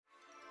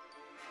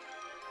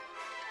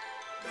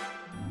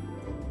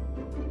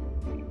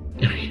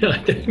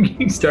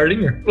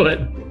Starting or what?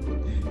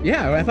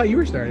 Yeah, I thought you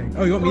were starting.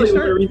 Oh, you want me to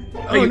start?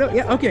 Oh, no.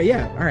 Yeah. Okay.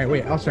 Yeah. All right.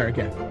 Wait. I'll start.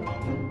 Okay.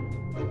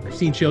 I've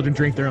seen children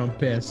drink their own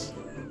piss.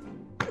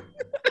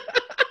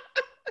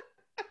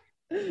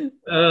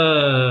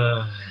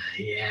 Uh,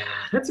 yeah,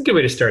 that's a good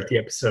way to start the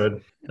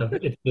episode.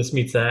 If this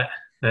meets that,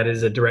 that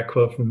is a direct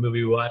quote from the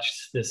movie we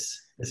watched this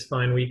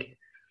fine week.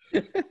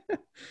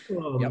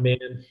 Oh Yep.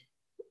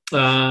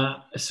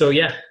 man. So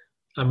yeah,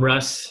 I'm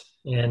Russ,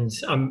 and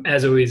I'm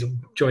as always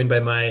joined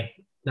by my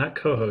not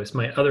co-host,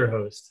 my other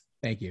host,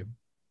 Thank you.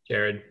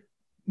 Jared.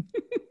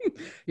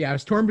 Yeah, I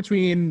was torn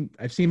between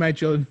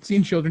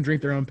seen children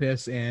drink their own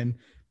piss, and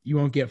you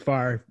won't get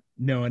far.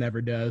 No one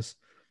ever does,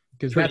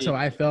 because that's how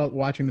Pretty, I felt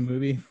watching the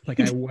movie. Like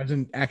I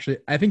wasn't actually.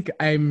 I think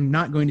I'm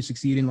not going to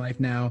succeed in life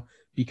now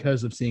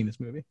because of seeing this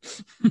movie.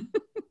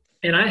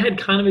 and I had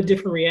kind of a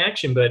different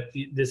reaction, but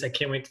this I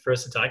can't wait for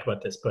us to talk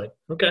about this. But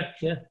okay,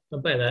 yeah, I'll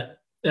buy that.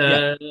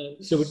 Yeah.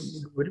 So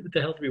what the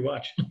hell did we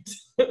watch?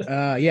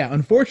 Yeah.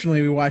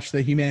 Unfortunately, we watched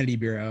The Humanity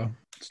Bureau,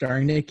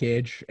 starring Nick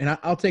Cage, and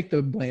I'll take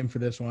the blame for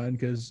this one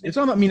because it's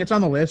on. I mean, it's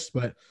on the list,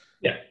 but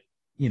Yeah.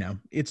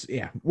 it's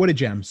what a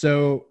gem.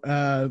 So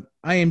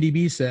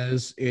IMDb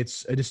says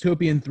it's a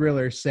dystopian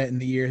thriller set in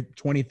the year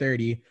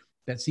 2030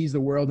 that sees the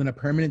world in a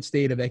permanent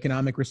state of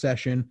economic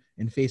recession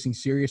and facing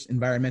serious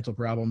environmental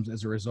problems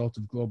as a result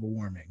of global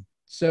warming.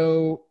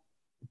 So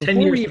 10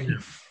 before years we from even,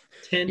 now.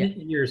 10 yeah,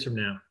 years from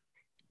now.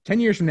 10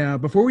 years from now,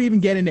 before we even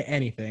get into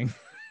anything,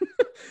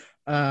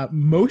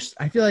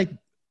 I feel like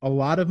a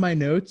lot of my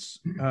notes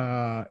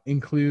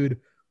include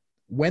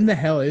when the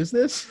hell is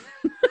this?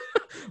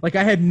 Like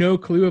I had no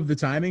clue of the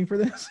timing for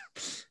this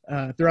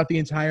throughout the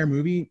entire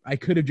movie. I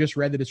could have just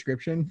read the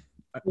description.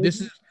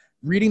 This is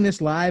reading this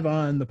live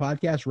on the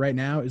podcast right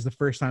now is the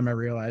first time I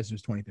realized it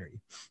was 2030.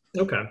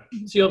 Okay.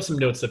 So you have some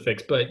notes to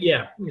fix, but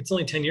yeah, it's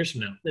only 10 years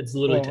from now. It's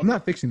literally Well, I'm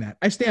not fixing that.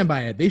 I stand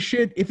by it. They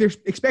should, if they're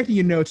expecting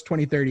you to know it's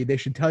 2030, they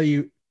should tell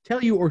you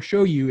or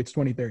show you it's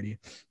 2030.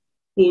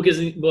 Well, because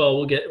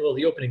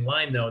the opening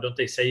line though, don't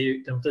they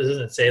say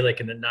doesn't it say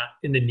like in the not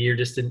in the near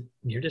distant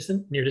future?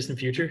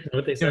 Is that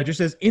what they No, say? it just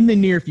says in the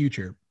near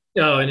future.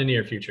 Oh, in the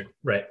near future.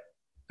 Right.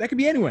 That could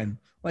be anyone.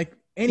 Like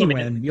Well, I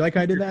anyone. mean, You like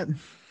how I did that?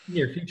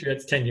 near future,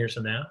 that's 10 years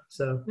from now.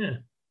 So yeah.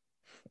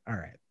 All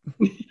right.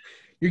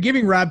 You're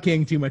giving Rob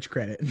King too much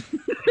credit.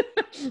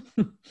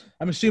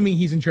 I'm assuming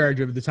he's in charge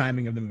of the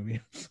timing of the movie.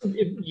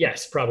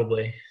 Yes,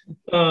 probably.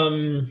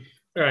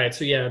 All right,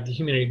 so yeah, the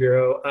Humanity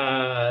Bureau.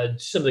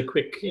 Some of the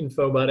quick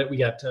info about it. We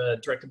got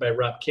directed by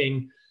Rob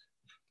King.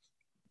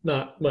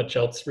 Not much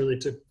else really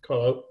to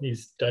call out.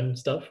 He's done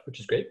stuff, which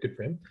is great. Good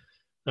for him.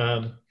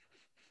 Um,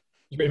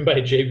 Written by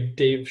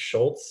Dave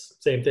Schultz.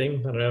 Same thing.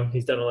 I don't know.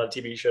 He's done a lot of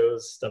TV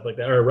shows, stuff like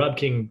that. Or Rob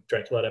King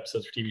directed a lot of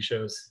episodes for TV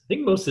shows. I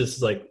think most of this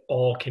is like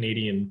all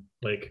Canadian,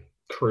 like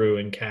crew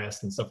and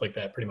cast and stuff like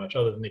that, pretty much,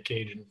 other than Nick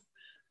Cage. And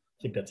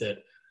I think that's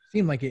it.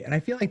 Seemed like it. And I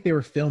feel like they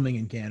were filming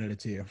in Canada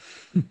too.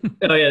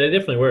 Oh yeah, they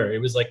definitely were. It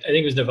was like I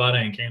think it was Nevada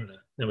and Canada.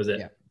 That was it.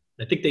 Yeah.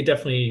 I think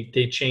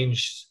they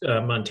changed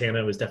Montana.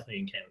 It was definitely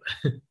in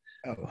Canada.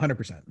 Oh,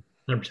 100%.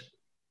 100%.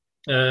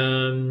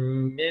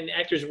 And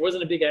actors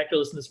wasn't a big actor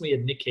list in this movie. You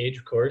had Nick Cage,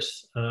 of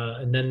course,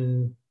 and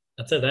then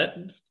outside that,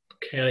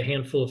 a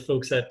handful of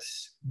folks that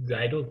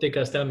I don't think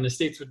us down in the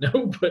states would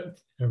know, but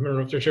I don't know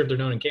if they're sure if they're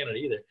known in Canada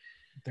either.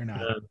 They're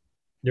not.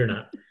 They're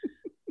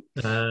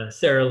not.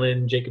 Sarah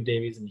Lynn, Jacob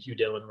Davies, and Hugh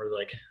Dillon were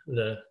like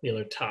the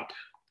other top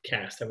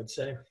cast, I would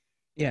say.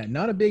 Yeah,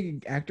 not a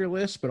big actor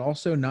list, but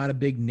also not a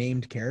big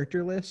named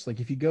character list. Like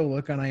if you go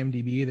look on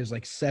IMDb, there's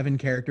like 7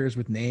 characters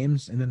with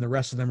names, and then the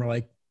rest of them are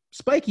like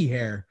spiky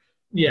hair,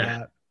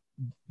 Yeah.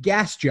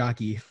 gas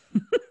jockey.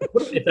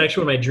 It's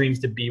actually one of my dreams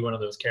to be one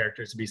of those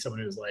characters, to be someone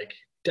who's like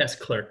desk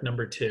clerk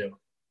number 2.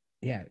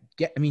 Yeah,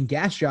 I mean,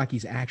 gas jockey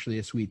is actually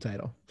a sweet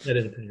title. That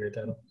is a pretty great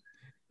title.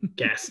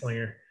 Gas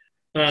slinger.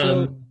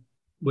 So,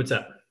 What's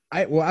up?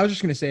 I was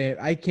just gonna say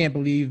I can't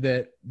believe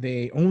that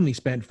they only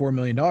spent $4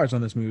 million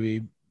on this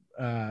movie.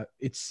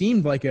 It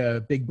seemed like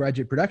a big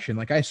budget production.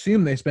 Like I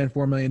assume they spent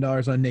 $4 million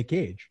on Nick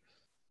Cage.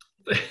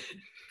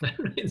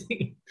 is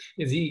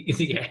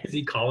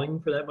he calling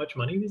for that much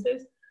money these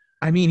days?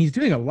 I mean, he's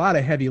doing a lot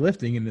of heavy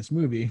lifting in this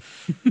movie.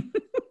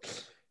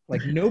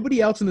 Like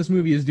nobody else in this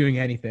movie is doing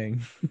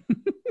anything.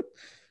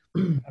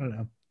 I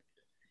don't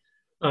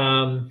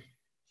know.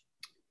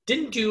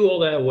 Didn't do all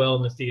that well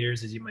in the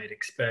theaters as you might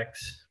expect.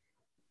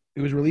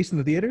 It was released in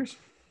the theaters?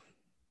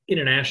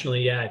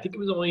 Internationally, yeah. I think it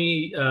was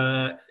only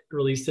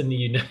released in the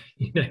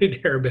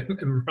United Arab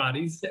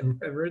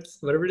Emirates,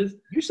 whatever it is.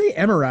 You say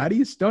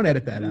Emiratis? Don't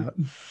edit that out.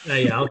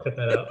 Yeah, I'll cut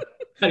that out.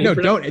 No,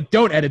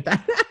 don't edit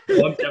that.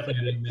 Oh, I'm definitely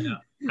editing that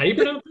out. How do you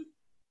pronounce it?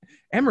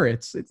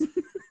 Emirates.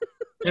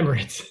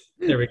 Emirates.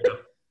 There we go.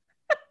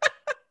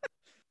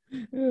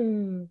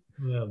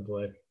 Oh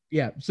boy.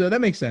 Yeah, so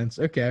that makes sense.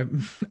 Okay.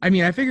 I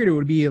mean, I figured it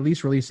would be at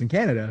least released in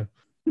Canada.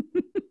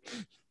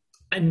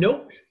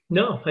 Nope.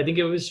 No, I think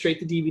it was straight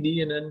to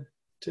DVD and then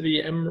to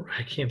the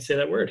I can't say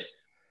that word.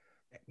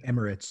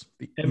 Emirates.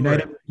 The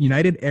Emirates.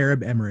 United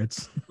Arab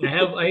Emirates.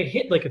 I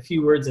hit like a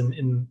few words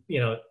in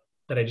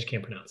that I just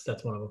can't pronounce.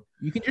 That's one of them.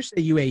 You can just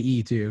say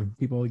UAE too.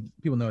 People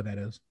know what that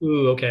is.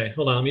 Ooh, okay.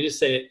 Hold on. Let me just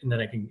say it, and then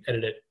I can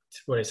edit it to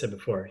what I said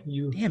before.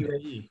 Damn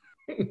UAE.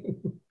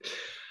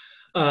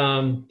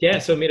 Yeah.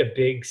 So it made a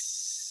big,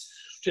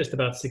 just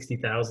about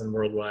 60,000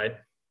 worldwide.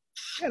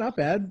 Yeah, not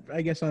bad.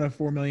 I guess on a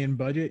 4 million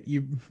budget,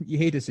 you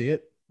hate to see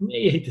it.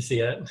 You hate to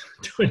see it.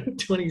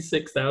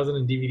 26,000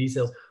 in DVD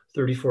sales,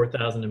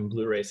 34,000 in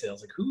Blu-ray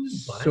sales. Like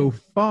who's buying So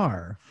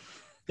far?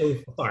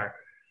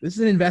 This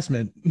is an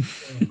investment. Oh,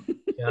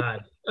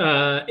 God.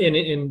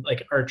 In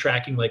like our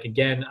tracking, like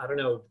again, I don't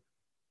know.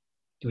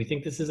 Do we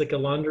think this is like a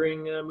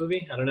laundering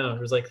movie? I don't know.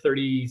 There's like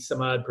 30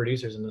 some odd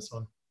producers in this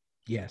one.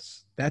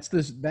 Yes, that's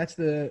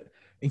the.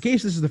 In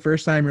case this is the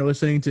first time you're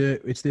listening to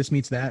It's This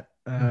Meets That,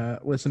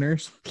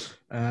 listeners,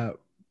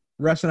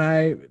 Russ and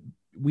I,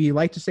 we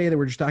like to say that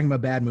we're just talking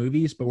about bad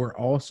movies, but we're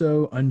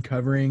also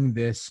uncovering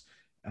this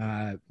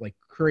like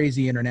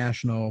crazy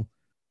international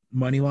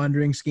money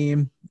laundering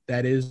scheme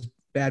that is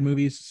bad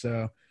movies.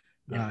 So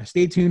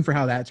stay tuned for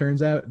how that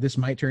turns out. This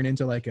might turn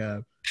into like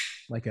a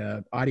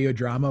audio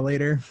drama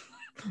later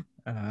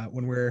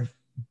when we're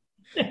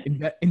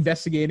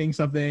investigating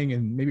something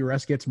and maybe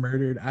Russ gets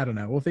murdered. I don't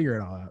know. We'll figure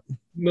it all out.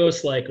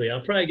 Most likely.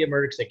 I'll probably get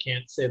murdered because I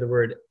can't say the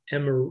word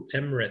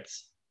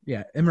Emirates.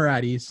 Yeah,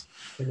 Emiratis.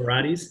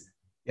 Emiratis?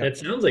 Yep. That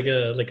sounds like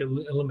a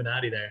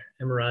Illuminati there.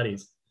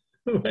 Emiratis.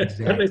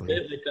 Exactly. Why say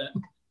it like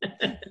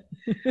that?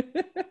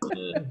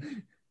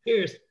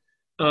 Cheers.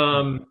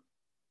 All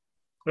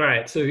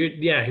right. So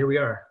here we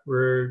are.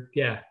 We're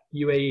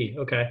UAE.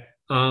 Okay.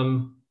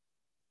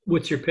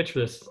 What's your pitch for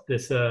this?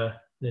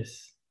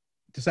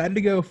 Decided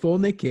to go full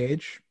Nick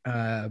Cage,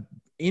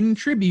 in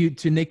tribute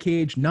to Nick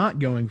Cage not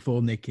going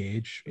full Nick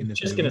Cage in this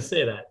Just movie. Gonna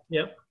say that.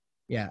 Yep.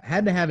 Yeah,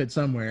 had to have it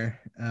somewhere.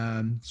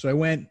 So I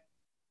went.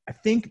 I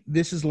think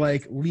this is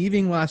like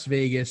Leaving Las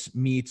Vegas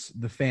meets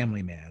The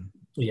Family Man.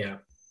 Yeah.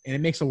 And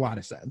it makes a lot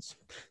of sense.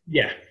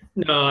 Yeah.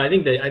 No, I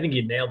think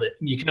you nailed it.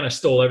 You kind of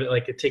stole everything.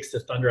 Like it takes the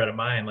thunder out of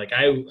mine. Like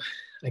I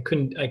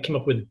came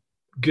up with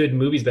good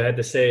movies, but I had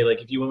to say,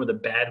 like, if you went with a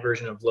bad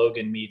version of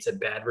Logan meets a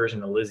bad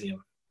version of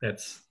Elysium,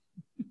 that's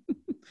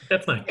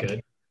not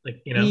good.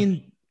 Like, I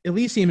mean,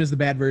 Elysium is the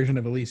bad version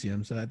of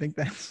Elysium, so I think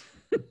that's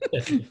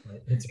that's a good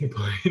point. That's a good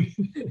point.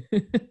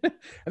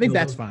 I think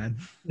that's fine.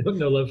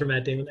 No love for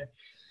Matt Damon there.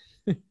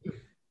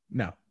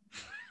 No.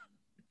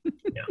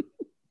 Yeah.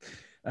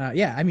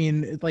 Yeah, I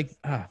mean, it's like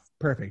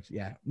perfect.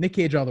 Yeah, Nick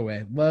Cage all the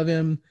way. Love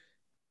him.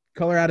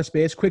 Color Out of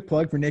Space. Quick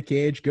plug for Nick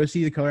Cage. Go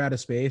see The Color Out of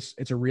Space.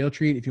 It's a real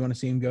treat if you want to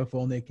see him go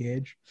full Nick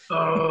Cage.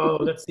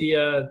 Oh, that's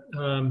the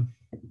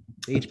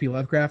H.P.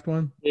 Lovecraft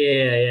one.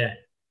 Yeah.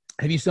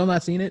 Have you still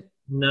not seen it?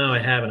 No, I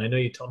haven't. I know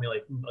you told me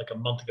like a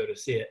month ago to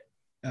see it.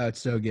 Oh, it's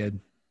so good.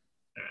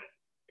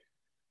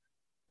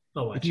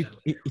 I'll watch it.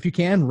 If you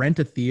can, rent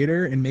a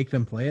theater and make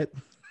them play it.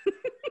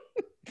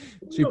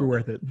 Super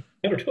worth it.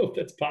 I don't know if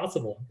that's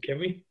possible. Can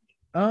we?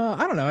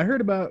 I don't know.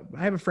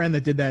 I have a friend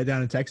that did that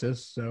down in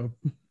Texas. So.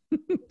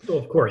 Well,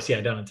 of course.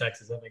 Yeah. Down in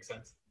Texas. That makes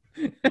sense.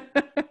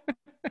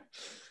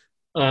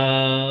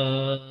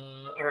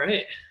 All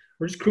right.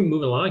 We're just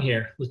moving along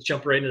here. Let's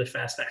jump right into the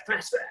fast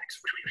facts.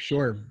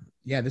 Sure.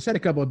 Yeah. This had a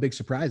couple of big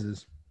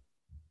surprises.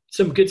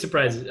 Some good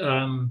surprises. We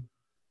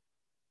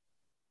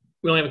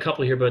only have a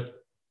couple here, but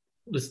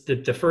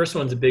the first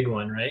one's a big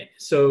one, right?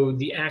 So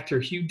the actor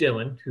Hugh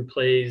Dillon, who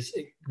plays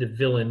the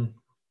villain,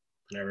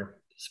 whatever.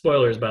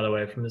 Spoilers, by the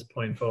way, from this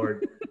point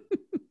forward. I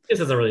guess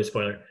that's not really a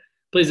spoiler.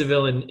 Plays a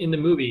villain in the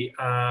movie.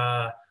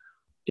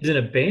 Is in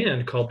a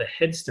band called the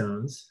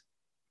Headstones.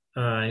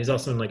 He's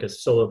also in like a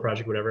solo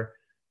project, whatever.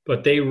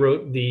 But they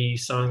wrote the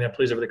song that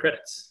plays over the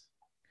credits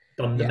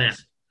on the map.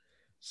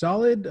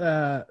 Solid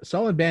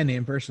band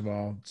name, first of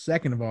all.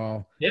 Second of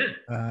all,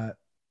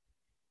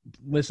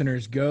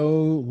 listeners,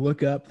 go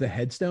look up the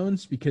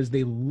Headstones because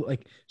they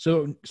like,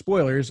 so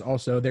spoilers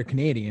also, they're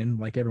Canadian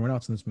like everyone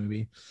else in this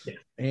movie. Yeah.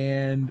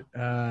 And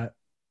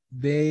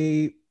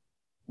they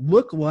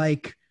look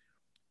like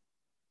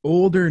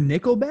older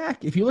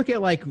Nickelback. If you look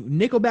at like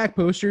Nickelback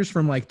posters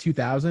from like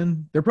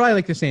 2000, they're probably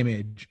like the same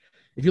age.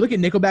 If you look at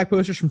Nickelback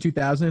posters from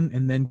 2000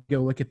 and then go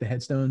look at the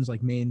Headstones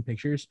like main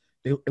pictures,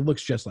 it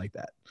looks just like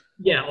that.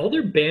 Yeah, all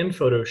their band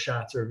photo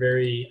shots are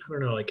very, I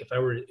don't know, like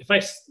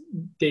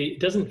it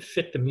doesn't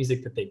fit the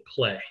music that they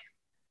play.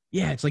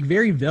 Yeah, it's like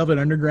very Velvet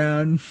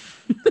Underground.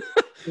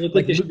 They look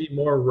like they should be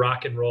more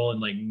rock and roll and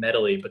like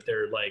metal-y, but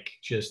they're like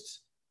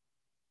just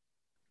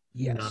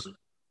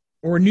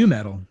or new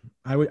metal.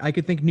 I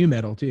could think new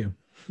metal too.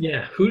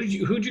 Yeah, who'd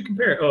you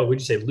compare? Oh, would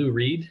you say Lou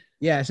Reed?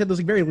 Yeah, I said those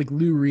like very like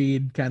Lou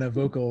Reed kind of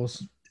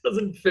vocals.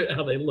 Doesn't fit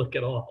how they look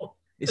at all.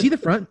 Is he the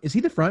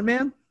front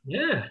man?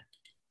 Yeah.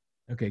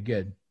 Okay,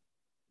 good.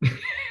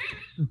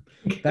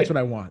 That's what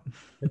I want.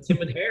 That's him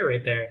with hair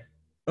right there.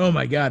 Oh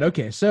my God.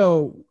 Okay,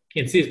 so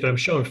can't see this, but I'm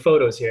showing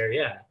photos here.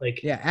 Yeah,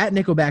 at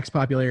Nickelback's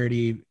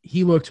popularity,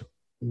 he looked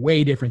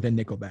way different than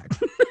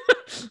Nickelback.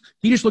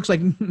 He just looks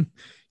like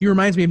he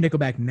reminds me of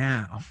Nickelback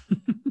now.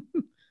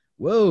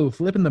 Whoa,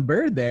 flipping the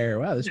bird there.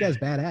 Wow, this guy's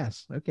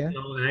badass. Okay.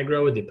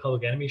 Aggro with the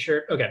Public Enemy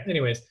shirt. Okay,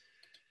 anyways.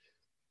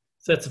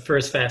 So that's the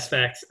first fast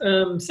fact.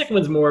 Second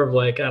one's more of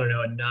like, I don't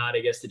know, a nod, I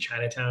guess, to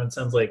Chinatown. It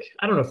sounds like,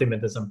 I don't know if they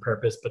meant this on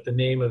purpose, but the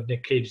name of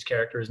Nick Cage's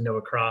character is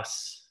Noah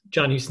Cross.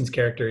 John Huston's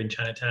character in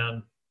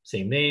Chinatown,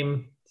 same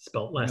name,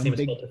 spelled last name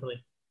is spelled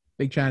differently.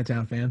 Big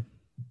Chinatown fan.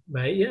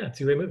 Right? Yeah,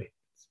 it's a great movie.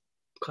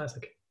 It's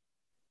classic.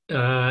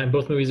 And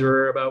both movies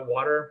were about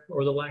water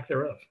or the lack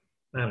thereof.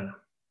 I don't know.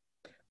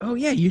 Oh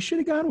yeah, you should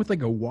have gone with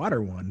like a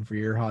water one for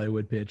your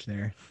Hollywood pitch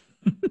there.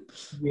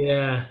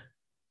 Yeah.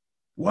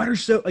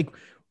 Water's so like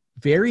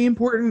very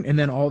important, and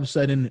then all of a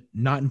sudden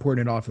not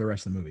important at all for the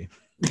rest of the movie.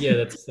 Yeah,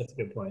 that's a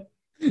good point.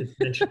 It's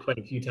mentioned quite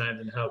a few times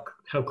and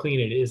how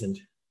clean it isn't.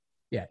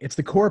 Yeah, it's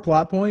the core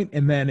plot point,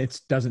 and then it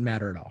doesn't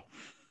matter at all.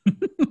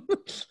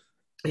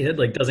 It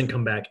like doesn't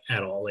come back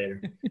at all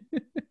later.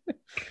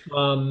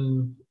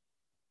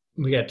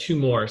 We got two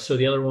more. So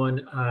the other one,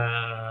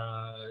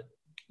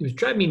 it was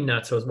driving me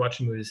nuts. I was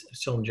watching movies. I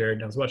was telling Jared,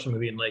 and I was watching a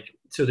movie, and like,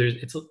 so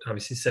it's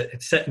obviously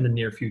set in the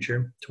near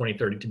future,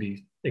 2030 to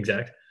be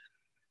exact.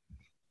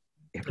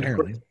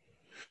 Apparently,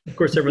 of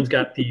course, everyone's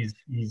got these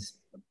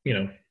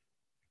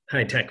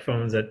high tech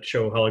phones that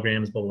show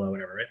holograms, blah blah blah,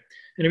 whatever, right?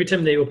 And every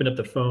time they opened up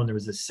the phone, there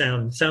was this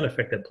sound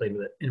effect that played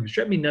with it, and it was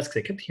driving me nuts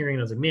because I kept hearing it.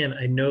 I was like, man,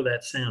 I know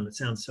that sound. It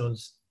sounds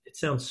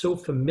so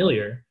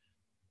familiar.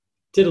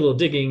 Did a little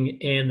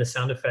digging, and the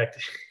sound effect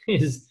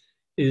is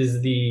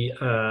the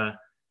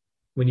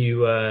when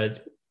you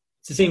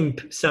it's the same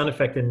sound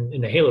effect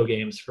in the Halo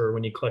games for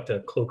when you collect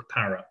a cloak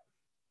power up.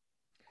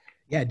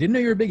 Yeah, didn't know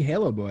you were a big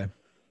Halo boy.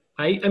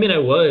 I mean I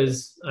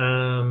was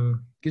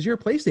because you're a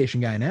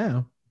PlayStation guy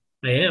now.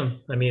 I am.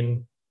 I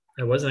mean,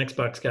 I was an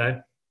Xbox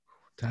guy.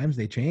 Times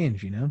they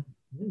change, you know.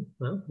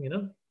 Well,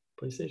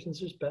 PlayStation's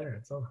just better.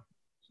 That's all.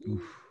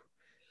 Oof.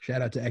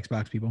 Shout out to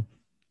Xbox people.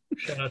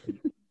 Shout out to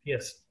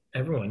yes,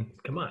 everyone.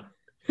 Come on.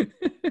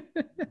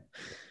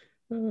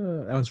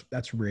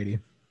 That's Brady.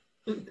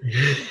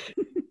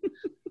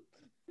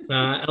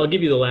 I'll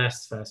give you the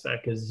last fast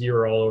fact because you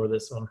were all over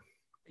this one.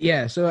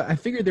 Yeah, so I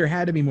figured there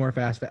had to be more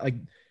fast fact. Like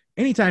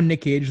anytime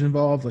Nick Cage is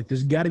involved, like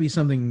there's got to be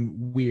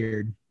something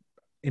weird,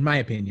 in my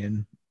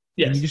opinion.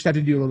 Yes. And you just have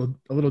to do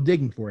a little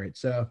digging for it.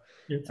 So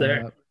it's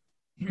there.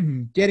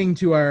 Getting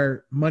to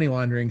our money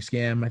laundering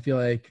scam, I feel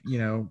like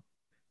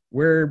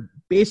we're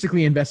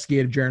basically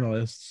investigative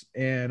journalists,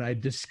 and I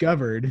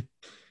discovered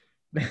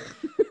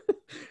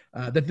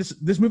that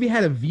this movie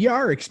had a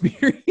VR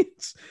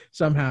experience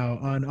somehow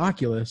on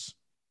Oculus.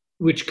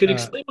 Which could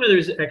explain why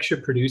there's extra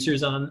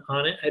producers on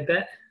it, I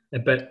bet. I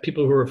bet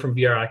people who are from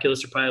VR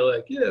Oculus are probably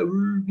like, yeah,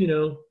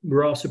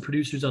 we're also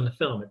producers on the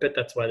film. I bet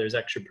that's why there's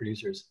extra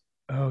producers.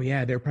 Oh,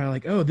 yeah. They're probably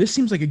like, oh, this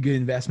seems like a good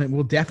investment.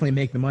 We'll definitely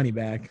make the money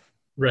back.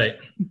 Right.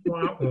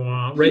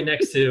 Right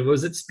next to,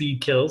 was it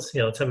Speed Kills?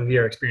 Yeah, let's have a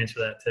VR experience for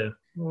that too.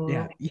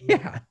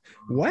 Yeah.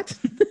 What?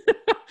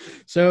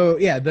 So,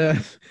 yeah,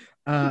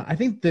 I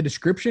think the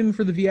description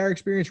for the VR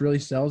experience really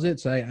sells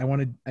it. So I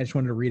just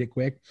wanted to read it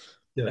quick.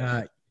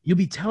 You'll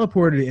be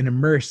teleported and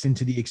immersed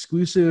into the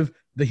exclusive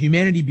The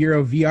Humanity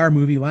Bureau VR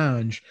Movie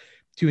Lounge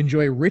to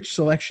enjoy a rich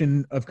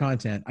selection of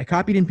content. I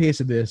copied and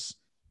pasted this,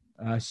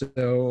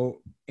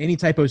 so any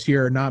typos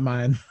here are not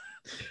mine.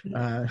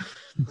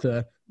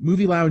 The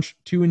Movie Lounge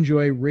to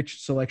enjoy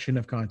rich selection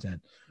of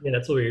content. Yeah,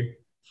 that's weird.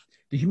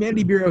 The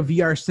Humanity Bureau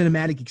VR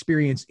cinematic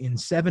experience in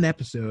 7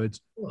 episodes,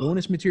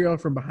 bonus material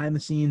from behind the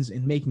scenes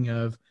and making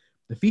of,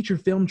 the feature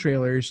film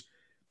trailers,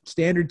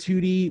 standard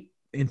 2D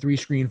and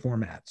 3-screen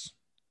formats.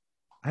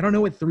 I don't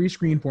know what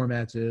 3-screen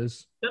formats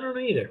is. I don't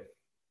know either.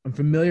 I'm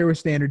familiar with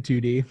standard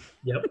 2D.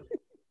 Yep.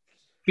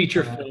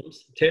 Feature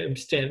films.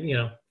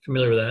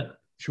 Familiar with that.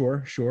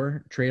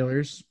 Sure.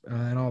 Trailers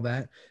and all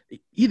that.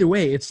 Either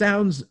way, it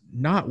sounds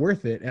not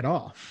worth it at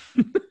all.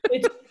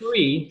 It's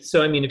free.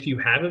 So, I mean, if you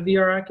have a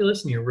VR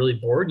Oculus and you're really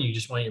bored and you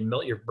just want to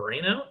melt your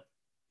brain out.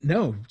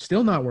 No,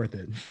 still not worth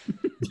it.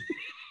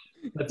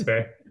 That's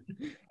fair.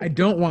 I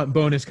don't want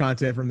bonus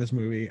content from this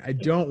movie. I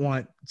don't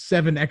want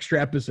 7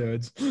 extra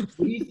episodes.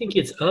 What do you think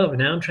it's of?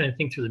 Now I'm trying to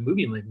think through the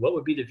movie and like, what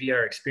would be the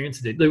VR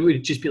experience? It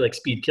would just be like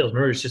Speed Kills.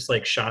 Remember, it's just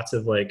like shots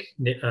of like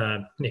Nick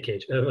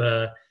Cage.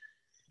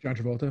 John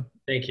Travolta.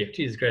 Thank you.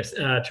 Jesus Christ.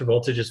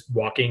 Travolta just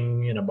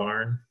walking in a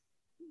barn.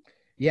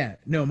 Yeah.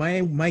 No,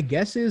 my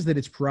guess is that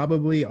it's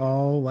probably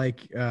all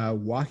like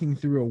walking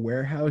through a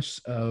warehouse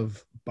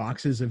of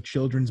boxes of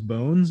children's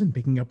bones and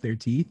picking up their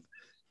teeth.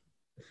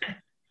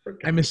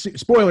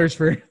 Spoilers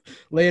for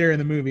later in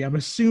the movie. I'm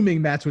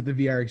assuming that's what the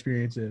VR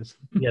experience is.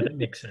 Yeah, that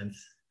makes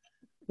sense.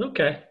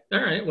 Okay.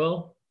 All right.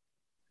 Well,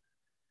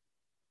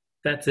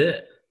 that's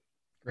it.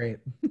 Great.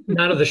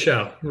 Not of the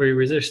show.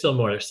 There's still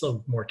more. There's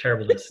still more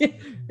terribleness.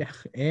 Yeah.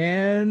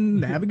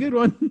 And have a good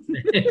one.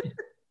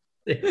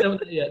 No,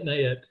 not yet. Not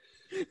yet.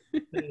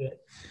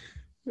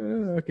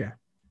 Okay.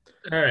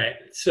 All right.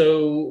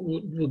 So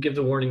we'll give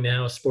the warning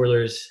now.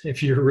 Spoilers.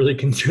 If you're really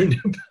concerned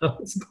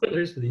about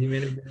spoilers for the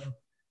Humanity Bureau,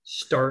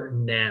 start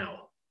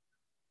now.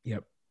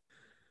 Yep.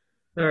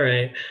 All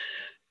right.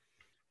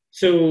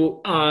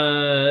 So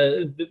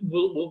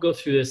we'll go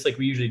through this like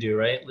we usually do,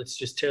 right? Let's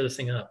just tear this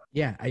thing up.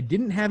 Yeah, I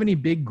didn't have any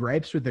big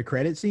gripes with the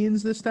credit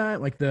scenes this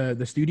time, like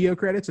the studio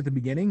credits at the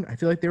beginning. I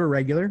feel like they were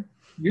regular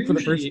You're for the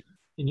first. usually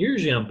and you're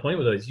usually on point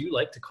with those. You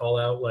like to call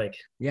out like,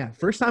 Yeah,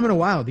 first time in a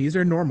while. These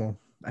are normal.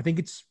 I think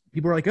it's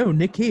people are like, oh,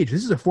 Nick Cage,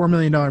 this is a $4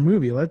 million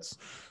movie. let's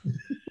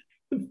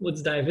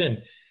dive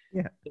in.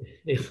 Yeah.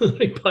 They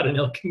literally bought an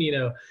El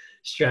Camino,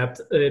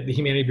 strapped the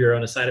Humanity Bureau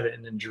on the side of it,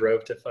 and then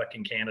drove to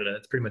fucking Canada.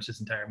 That's pretty much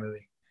this entire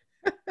movie.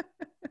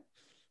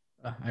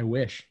 I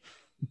wish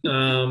they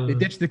Um,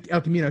 ditched the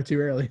El Camino too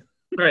early.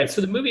 all right,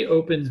 so the movie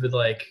opens with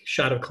like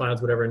shot of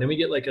clouds, whatever, and then we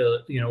get like a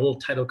little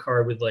title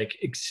card with like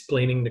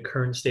explaining the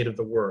current state of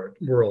the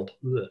world.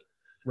 Ugh.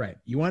 Right.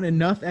 You want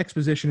enough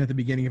exposition at the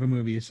beginning of a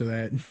movie so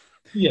that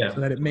Yeah,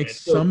 it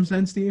makes so, some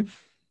sense to you.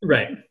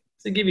 right.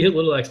 So give you a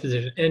little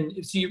exposition,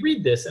 and so you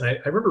read this, and I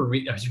remember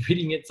I was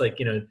reading it. It's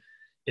like in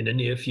the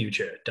near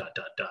future, dot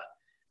dot dot,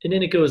 and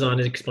then it goes on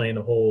to explain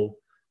the whole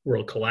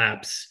world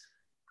collapse.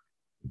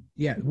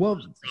 Yeah.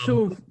 Well,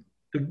 so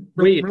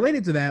Wait,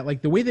 related to that,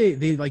 like the way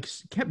they like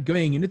kept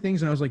going into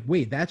things, and I was like,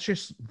 wait, that's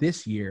just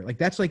this year. Like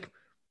that's like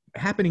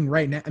happening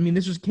right now. I mean,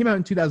 this came out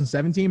in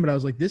 2017, but I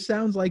was like, this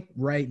sounds like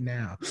right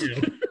now.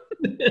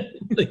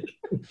 like,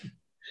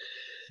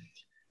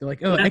 They're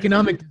like, oh,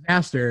 economic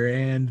disaster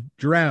and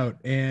drought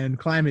and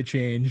climate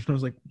change. And I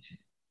was like,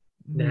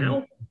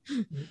 now,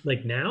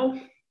 like now,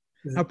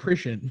 how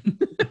prescient.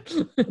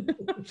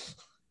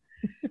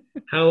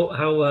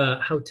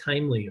 how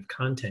timely of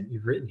content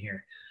you've written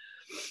here.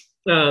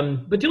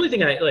 But the only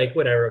thing I like,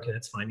 whatever, okay,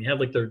 that's fine. You have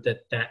like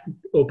that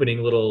opening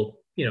little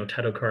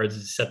title cards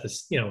to set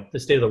this the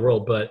state of the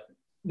world. But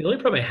the only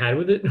problem I had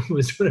with it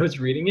was when I was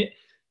reading it,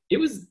 it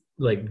was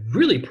like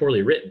really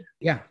poorly written,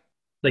 Yeah.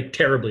 like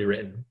terribly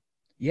written.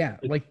 Yeah.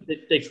 Like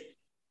they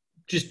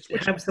just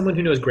have someone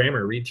who knows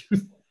grammar read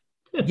through.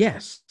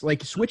 yes,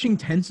 like switching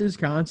tenses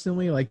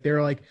constantly. Like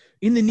they're like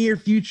in the near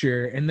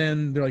future, and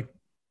then they're like,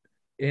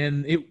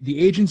 and the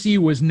agency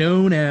was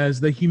known as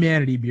the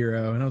Humanity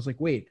Bureau, and I was like,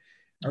 wait,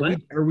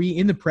 are we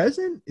in the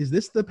present? Is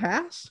this the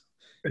past?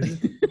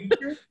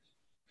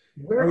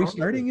 Where Are we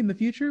starting in the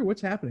future?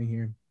 What's happening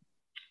here?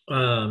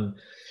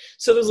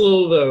 So there's a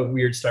little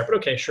weird start, but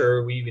okay,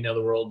 sure. We know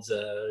the world's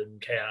in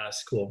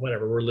chaos. Cool,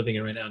 whatever. We're living it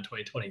right now in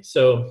 2020.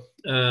 So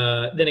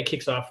then it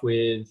kicks off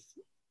with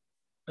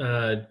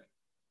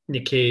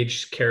Nick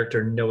Cage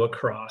character Noah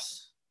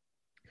Cross.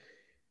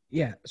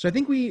 Yeah, so I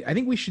think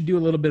we should do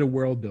a little bit of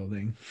world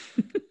building.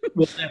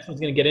 Well, that's what I was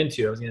going to get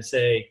into. I was going to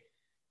say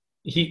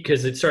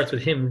because it starts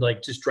with him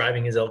like just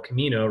driving his El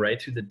Camino right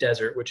through the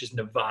desert, which is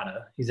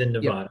Nevada. He's in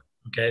Nevada.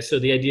 Yep. Okay, so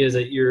the idea is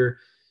that you're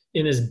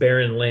in this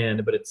barren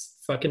land, but it's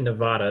fucking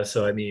Nevada.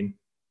 So I mean,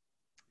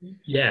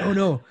 yeah. Oh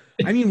no,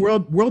 I mean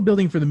world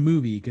building for the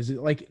movie because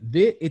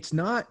it's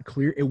not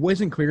clear. It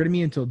wasn't clear to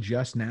me until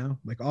just now.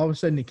 Like all of a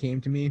sudden, it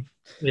came to me.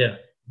 Yeah.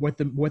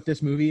 What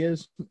this movie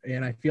is,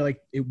 and I feel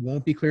like it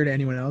won't be clear to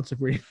anyone else if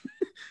we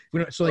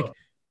don't. So like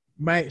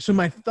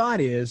my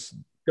thought is,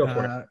 go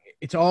for it.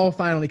 It's all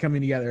finally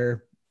coming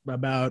together.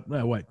 About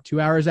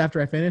 2 hours after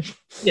I finish.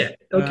 Yeah.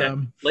 Okay.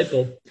 Light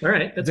bulb. All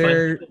right. That's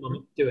fine.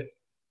 Do it.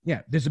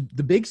 Yeah. There's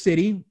the big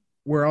city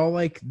where all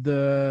like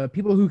the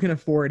people who can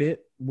afford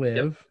it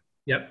live.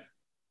 Yep.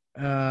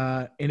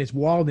 And it's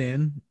walled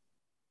in.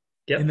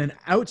 Yep. And then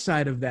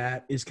outside of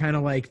that is kind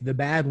of like the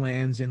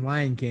Badlands in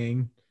Lion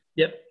King.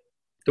 Yep.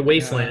 The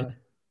wasteland.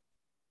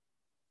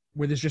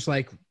 Where there's just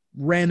like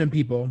random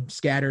people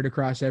scattered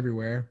across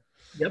everywhere.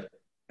 Yep.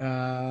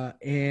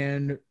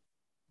 And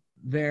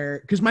there,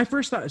 because my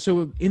first thought,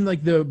 so in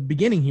like the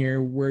beginning here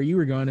where you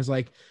were going is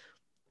like,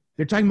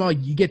 they're talking about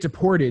like, you get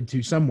deported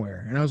to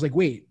somewhere. And I was like,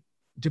 wait,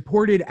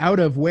 deported out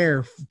of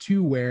where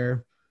to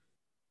where?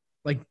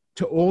 Like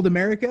to old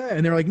America?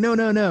 And they're like, no,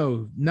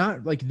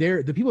 not like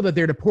the people that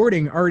they're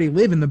deporting already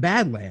live in the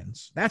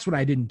Badlands. That's what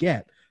I didn't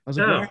get. I was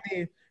like, why are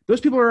they,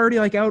 those people are already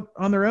like out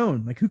on their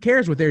own. Like who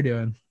cares what they're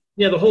doing?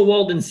 Yeah, the whole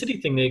Walden City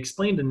thing they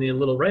explained in the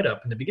little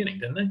write-up in the beginning,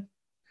 didn't they?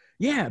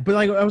 Yeah, but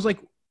like I was like,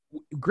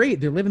 great,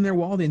 they're living their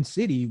walled-in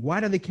city. Why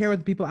do they care what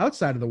the people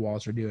outside of the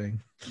walls are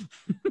doing?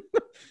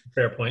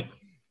 Fair point.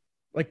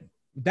 Like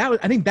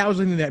I think that was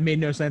something that made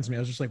no sense to me. I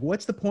was just like,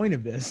 what's the point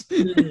of this?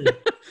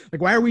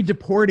 Like, why are we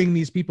deporting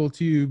these people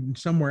to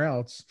somewhere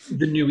else?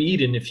 The New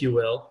Eden, if you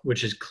will,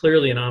 which is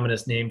clearly an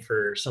ominous name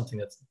for something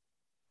that's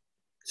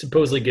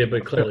supposedly good,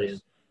 but clearly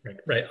is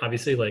right.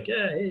 Obviously, like,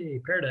 yeah, hey,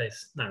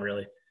 paradise. Not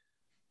really.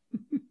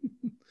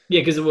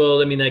 Yeah, because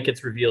that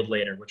gets revealed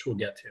later, which we'll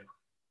get to.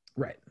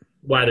 Right.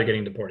 Why they're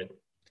getting deported.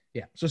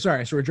 Yeah. So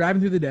we're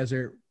driving through the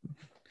desert.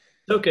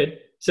 Okay.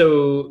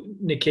 So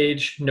Nick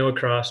Cage, Noah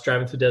Cross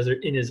driving through the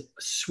desert in his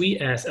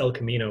sweet ass El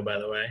Camino, by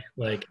the way.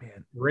 Like,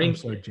 man, I'm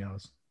so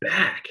jealous.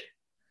 Back.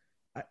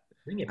 I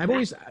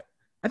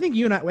think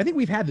you and I think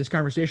we've had this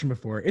conversation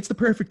before. It's the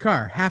perfect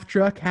car. Half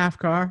truck, half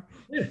car.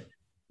 Yeah.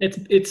 It's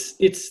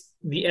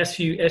the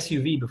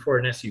SUV before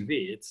an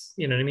SUV. It's,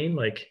 you know what I mean?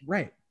 Like,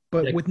 right.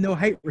 But like, with no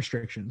height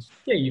restrictions.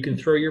 Yeah. You can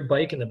throw your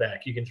bike in the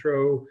back. You can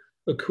throw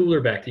a cooler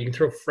back there. You can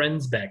throw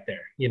friends back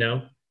there, you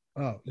know?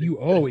 Oh, you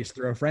always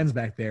throw friends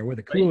back there with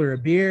a Right? cooler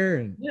of beer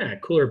and Yeah,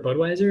 cooler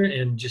Budweiser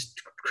and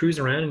just cruise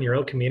around in your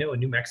El Camino in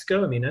New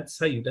Mexico. I mean,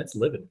 that's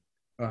living.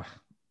 uh,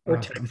 Or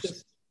I'm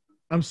Texas.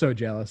 I'm so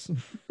jealous.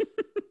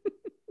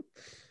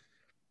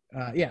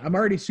 Yeah, I'm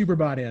already super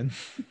bought in.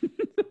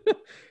 As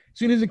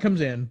soon as it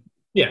comes in,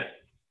 Yeah.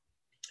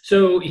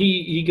 So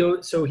he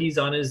goes. So he's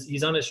on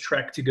his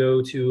trek to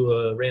go to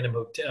a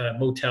random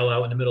motel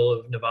out in the middle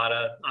of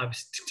Nevada,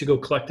 obviously, to go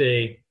collect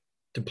a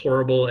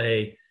deplorable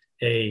a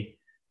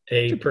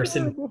a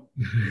person deplorable.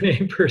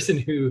 a person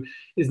who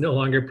is no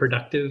longer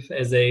productive,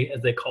 as they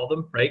call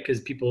them, right?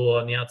 Because people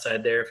on the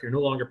outside there, if you're no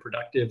longer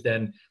productive,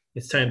 then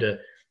it's time to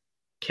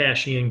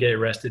cash in, get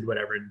arrested,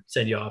 whatever, and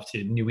send you off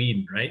to New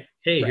Eden, right?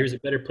 Hey, Right. here's a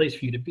better place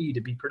for you to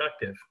be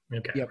productive.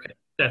 Okay, Yep. right.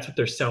 That's what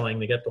they're selling.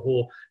 They got the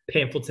whole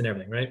pamphlets and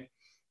everything, right?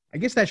 I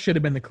guess that should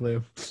have been the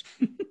clue.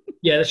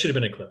 Yeah, that should have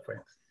been a clip for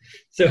you.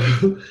 So,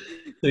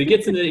 so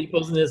he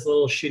pulls in this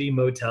little shitty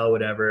motel,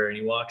 whatever, and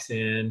he walks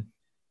in,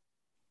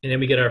 and then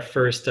we get our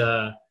first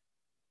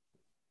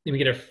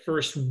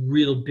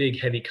real big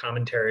heavy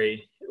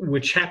commentary,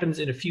 which happens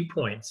in a few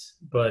points,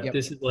 but Yep.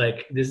 this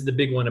is the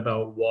big one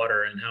about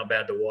water and how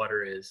bad the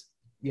water is.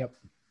 Yep.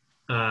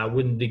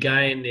 When the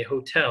guy in the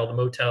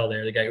motel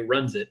there, the guy who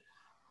runs it,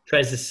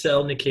 tries to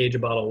sell Nick Cage a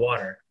bottle of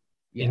water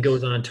and Yes.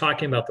 goes on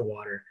talking about the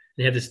water.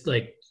 They have this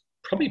like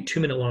probably 2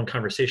 minute long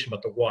conversation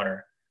about the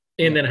water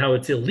and then how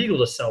it's illegal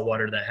to sell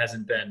water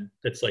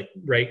that's like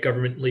right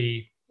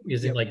governmentally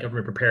isn't Yep. like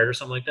government prepared or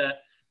something like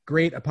that.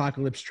 Great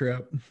apocalypse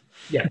trope.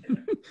 Yeah,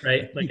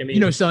 right. Like I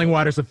mean, selling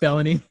water's a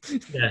felony.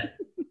 yeah.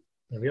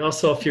 We all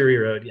saw Fury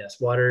Road. Yes,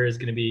 water is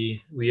going to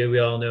be. We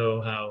all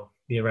know how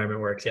the environment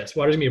works. Yes,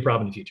 water is going to be a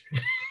problem in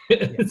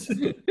the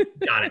future.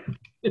 Got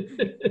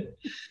it.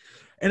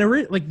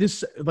 And like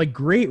this, like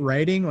great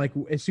writing. Like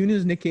as soon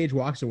as Nick Cage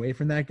walks away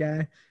from that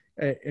guy,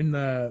 and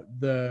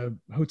the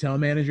hotel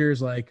manager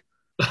is like,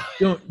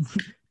 "Don't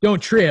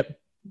don't trip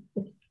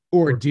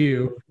or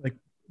do." Like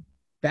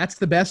that's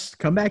the best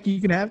comeback you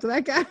can have to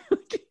that guy.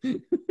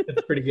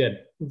 That's pretty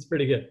good. It's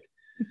pretty good.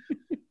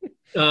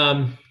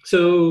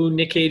 So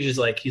Nick Cage is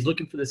like he's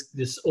looking for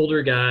this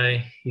older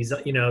guy. He's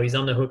he's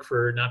on the hook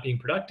for not being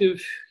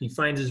productive. He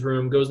finds his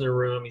room, goes in the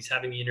room. He's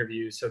having the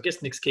interview. So I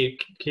guess Nick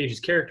Cage's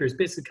character is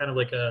basically kind of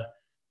like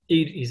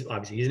he's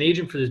an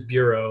agent for this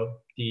bureau,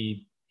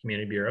 the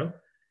Humanity Bureau,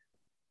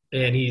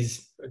 and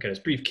he's got his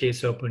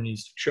briefcase open.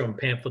 He's showing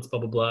pamphlets, blah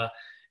blah blah,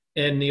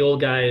 and the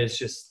old guy is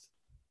just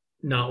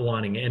not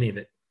wanting any of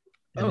it.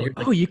 And they're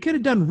like, You could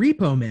have done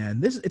Repo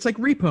Man. It's like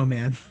Repo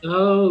Man.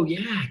 oh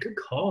yeah, good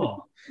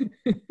call.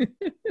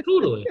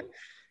 Totally.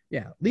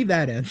 Yeah, leave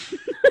that in. So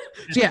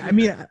yeah, I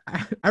mean,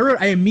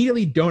 I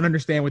immediately don't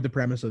understand what the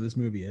premise of this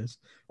movie is.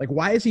 Like,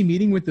 why is he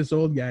meeting with this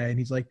old guy? And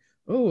he's like,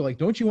 oh, like,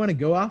 don't you want to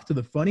go off to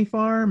the funny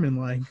farm? And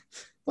like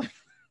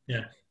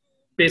Yeah.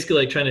 Basically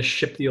like trying to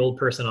ship the old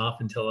person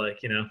off until yeah.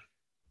 And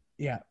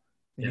Yeah.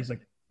 he's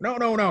like, no,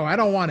 I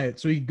don't want it.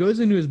 So he goes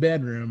into his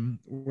bedroom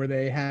where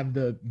they have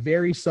the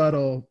very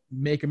subtle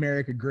 "Make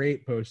America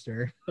Great"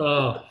 poster.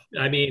 Oh,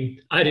 I mean,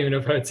 I don't even know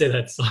if I would say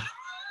that's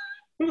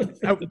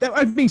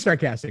I'm being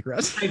sarcastic,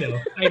 Russ. I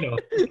know.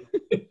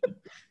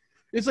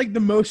 It's like the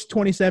most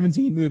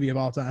 2017 movie of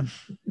all time.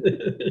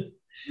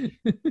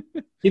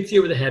 Hits you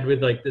over the head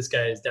with like this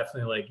guy is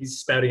definitely like he's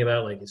spouting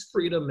about like his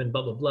freedom and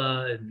blah blah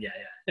blah and yeah.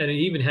 And he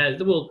even has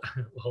well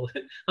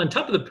on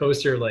top of the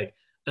poster, like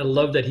I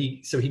love that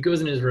he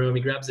goes in his room,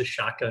 he grabs a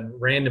shotgun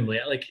randomly.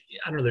 Like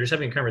I don't know, they're just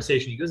having a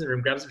conversation. He goes in the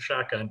room, grabs a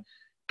shotgun,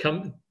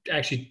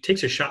 actually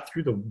takes a shot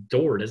through the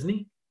door, doesn't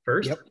he?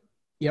 First?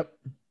 Yep.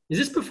 Is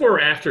this before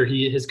or after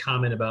his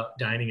comment about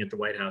dining at the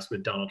White House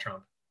with Donald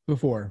Trump?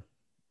 Before.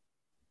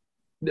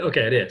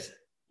 Okay, it is.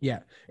 Yeah.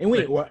 And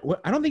wait, what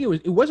I don't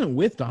think it wasn't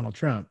with Donald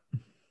Trump.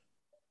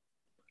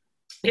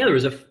 Yeah, there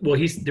was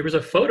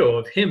a photo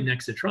of him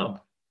next to Trump.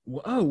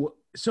 Oh,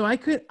 so I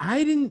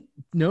didn't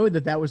know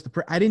that was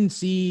I didn't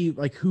see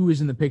like who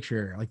was in the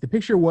picture. Like the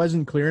picture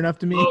wasn't clear enough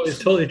to me. Oh, it's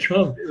totally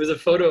Trump. It was a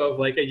photo of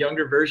like a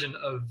younger version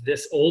of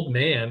this old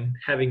man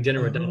having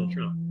dinner with Donald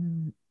Trump.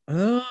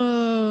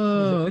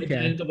 Oh,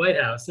 okay. At the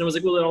White House. And I was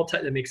like, well,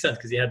 that makes sense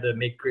because he had the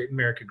Make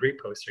America Great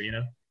poster,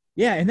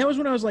 Yeah, and that was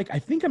when I was like, I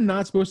think I'm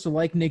not supposed to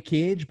like Nick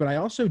Cage, but I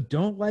also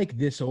don't like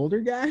this older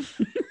guy.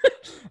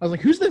 I was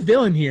like, who's the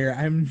villain here?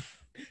 I'm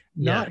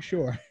not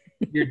sure.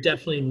 You're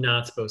definitely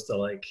not supposed to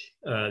like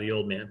the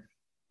old man.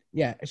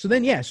 Yeah. So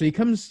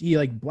he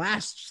like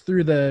blasts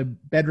through the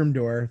bedroom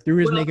door through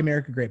his Make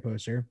America Great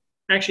poster.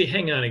 Actually,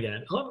 hang on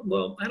again. Oh,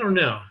 well, I don't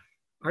know.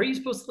 Are you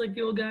supposed to like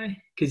the old guy?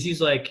 Because he's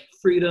like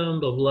freedom,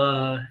 blah,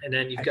 blah. And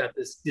then you've got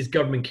this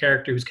government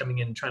character who's coming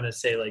in and trying to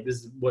say like, this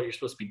is what you're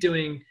supposed to be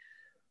doing.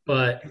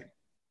 But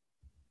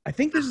I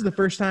think this is the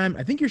first time.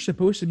 I think you're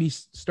supposed to be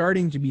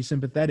starting to be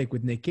sympathetic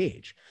with Nick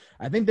Cage.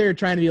 I think they're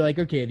trying to be like,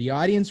 okay, the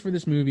audience for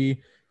this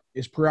movie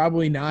is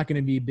probably not going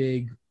to be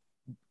big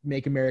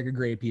Make America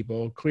Great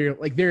people. Clear,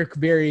 like they're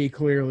very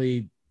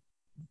clearly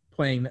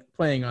playing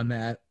on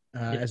that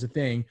as a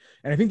thing.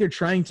 And I think they're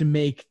trying to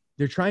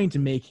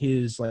make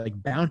his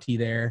like bounty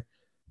there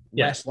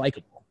less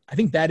likable. I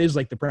think that is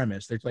like the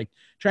premise. They're like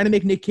trying to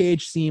make Nick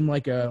Cage seem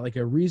like a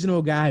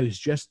reasonable guy who's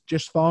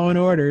just following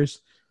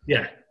orders.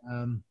 Yeah.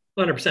 Um,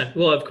 100%.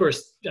 Well, of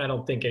course, I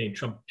don't think any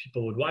Trump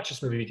people would watch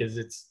this movie because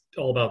it's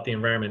all about the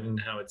environment and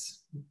how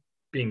it's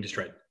being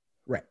destroyed.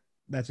 right.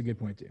 That's a good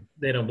point too.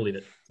 They don't believe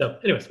it. So,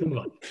 anyways, we'll move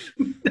on.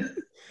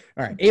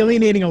 All right,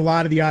 alienating a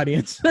lot of the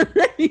audience.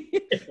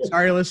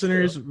 Sorry,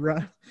 listeners.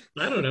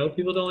 I don't know.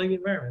 People don't like the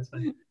environment. It's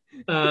fine.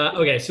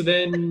 Okay, so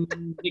then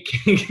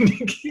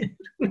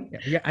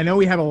Yeah, I know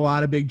we have a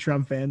lot of big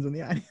Trump fans in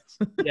the audience.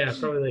 yeah,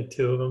 probably like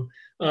 2 of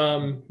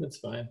them. That's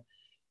fine.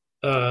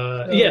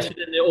 Yeah, so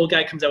then the old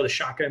guy comes out with a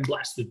shotgun,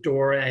 blasts the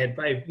door. I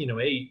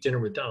ate dinner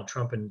with Donald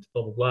Trump and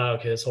blah blah blah.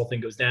 Okay, this whole thing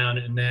goes down,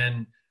 and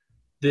then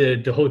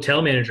the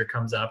hotel manager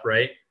comes up,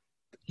 right?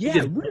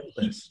 Yeah,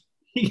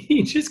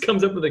 he just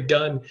comes up with a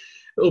gun,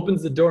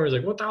 opens the door, and is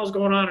like, "What the hell's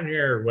going on in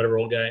here?" Or whatever,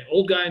 old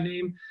guy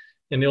name,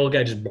 and the old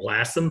guy just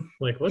blasts him.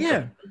 Like, what?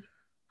 Yeah,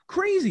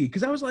 crazy.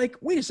 Because I was like,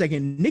 wait a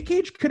second, Nick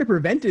Cage could have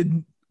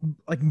prevented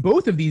like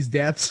both of these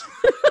deaths.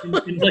 and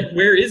like,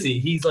 where is he?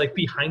 He's like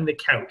behind the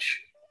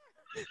couch.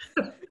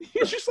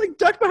 He's just like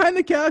ducked behind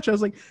the couch. I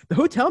was like, the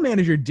hotel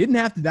manager didn't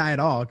have to die at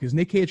all because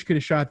Nick Cage could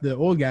have shot the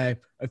old guy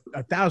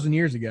 1,000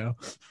 years ago.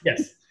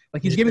 Yes.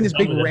 Like he's giving this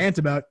big rant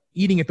about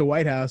eating at the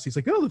White House. He's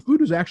like, oh, the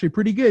food was actually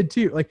pretty good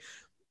too. Like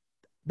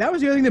that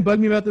was the other thing that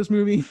bugged me about this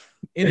movie,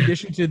 in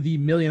addition to the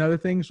million other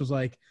things, was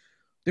like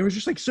there was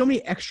just like so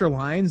many extra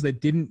lines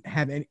that didn't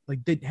have any,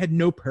 like they had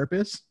no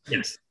purpose.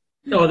 Yes.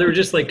 No, they were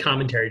just like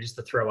commentary just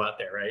to throw out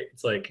there, right?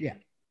 It's like, yeah,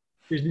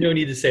 there's no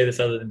need to say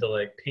this other than to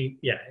like paint.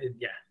 Yeah.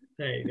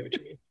 I know what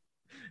you mean.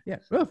 Yeah.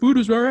 Well, food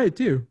was all right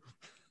too.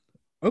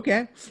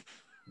 Okay.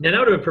 Now that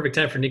would have been a perfect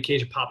time for Nick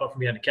Cage to pop up from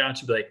behind the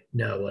couch and be like,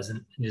 "No, it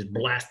wasn't," and just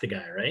blast the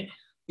guy, right?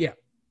 Yeah.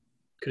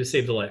 Could have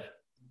saved a life.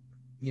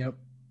 Yep.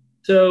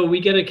 So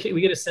we get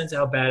a sense of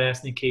how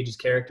badass Nick Cage's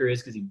character is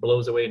because he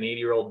blows away an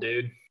 80-year-old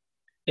dude.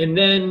 And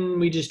then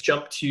we just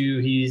jump to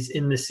he's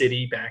in the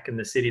city, back in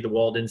the city, the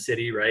walled-in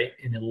city, right?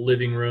 In a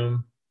living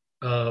room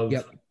of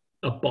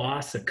a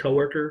boss, a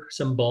coworker,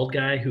 some bald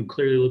guy who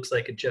clearly looks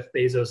like a Jeff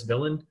Bezos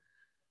villain.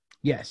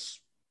 Yes.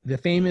 The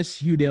famous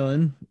Hugh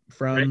Dillon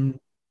from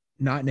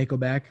not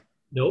Nickelback.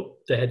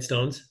 Nope, the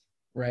Headstones.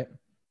 Right.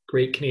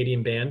 Great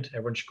Canadian band.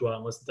 Everyone should go out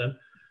and listen to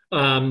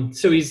them.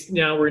 So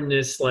we're in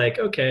this like,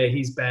 okay,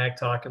 he's back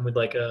talking with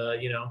like a,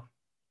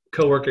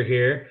 coworker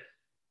here.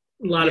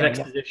 A lot of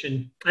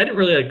exposition. I didn't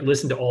really like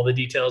listen to all the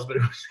details, but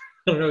it was,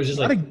 I don't know, it was just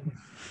like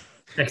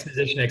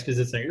exposition.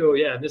 Like, oh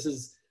yeah, this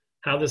is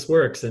how this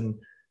works, and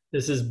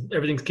this is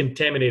everything's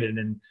contaminated,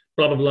 and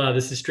blah blah blah.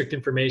 This is strict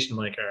information. I'm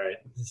like, all right,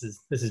 this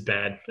is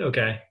bad.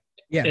 Okay.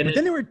 Yeah, and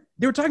then they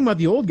were talking about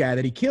the old guy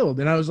that he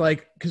killed, and I was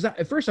like, because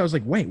at first I was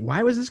like, wait,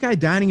 why was this guy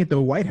dining at the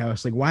White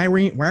House? Like, why aren't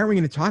we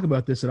going to talk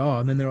about this at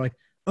all? And then they're like,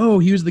 oh,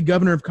 he was the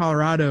governor of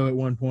Colorado at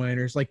one point,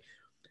 or it's like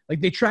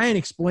they try and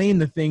explain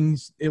the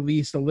things at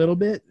least a little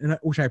bit,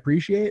 which I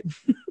appreciate.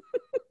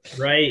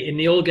 Right, and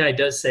the old guy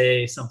does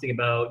say something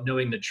about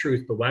knowing the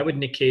truth, but why would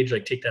Nick Cage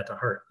like take that to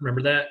heart?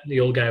 Remember that? The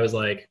old guy was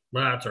like,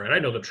 well, that's all right, I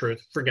know the truth,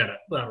 forget it,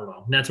 blah blah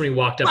blah. And that's when he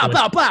walked up.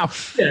 Pow.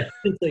 Yeah,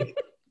 it's like,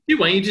 dude,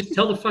 why don't you just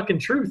tell the fucking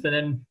truth, and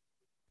then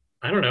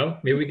I don't know,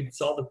 maybe we can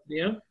solve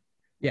the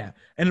Yeah,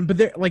 but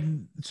they're like,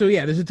 so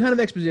yeah, there's a ton of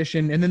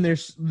exposition, and then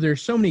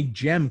there's so many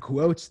gem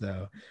quotes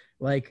though,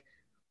 like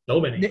so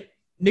many.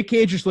 Nick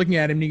Cage just looking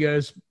at him, and he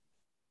goes,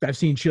 "I've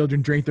seen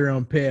children drink their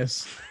own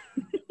piss."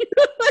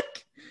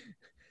 Like,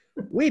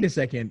 wait a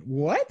second,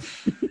 what?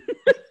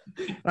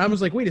 I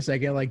was like, wait a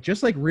second, like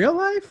just like real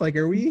life, like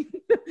are we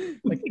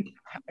like?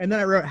 And then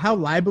I wrote, how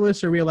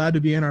libelous are we allowed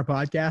to be in our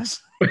podcast?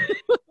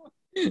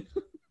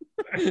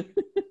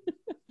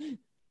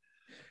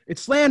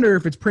 It's slander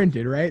if it's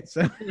printed, right?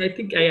 So I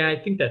think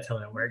that's how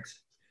that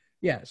works.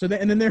 Yeah. So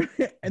then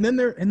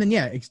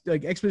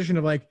exposition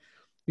of like,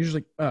 you're just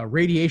like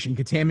radiation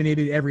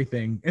contaminated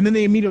everything, and then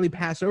they immediately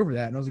pass over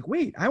that, and I was like,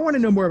 wait, I want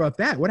to know more about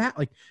that. What happened?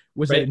 Like,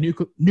 was it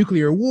a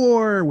nuclear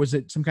war? Was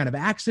it some kind of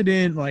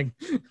accident? Like,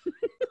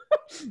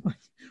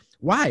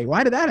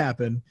 why did that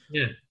happen?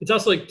 Yeah, it's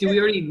also like,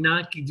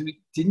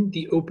 didn't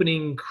the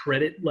opening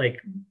credit like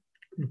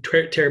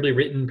terribly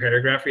written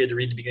paragraph we had to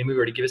read at the beginning we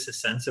already give us a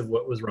sense of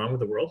what was wrong with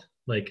the world?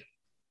 Like,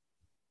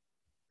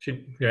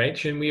 shouldn't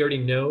we already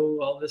know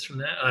all this from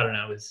that? I don't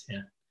know. It was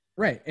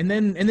right. And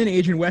then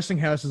Agent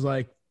Westinghouse is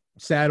like,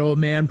 sad old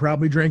man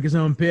probably drank his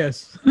own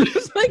piss.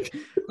 It's like,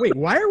 wait,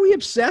 why are we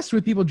obsessed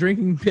with people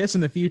drinking piss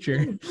in the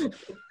future?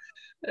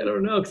 I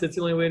don't know, because it's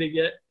the only way to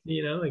get,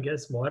 I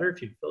guess water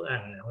if you feel, I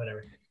don't know,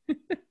 whatever.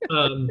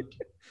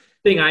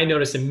 Thing I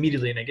noticed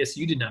immediately, and I guess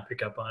you did not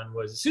pick up on,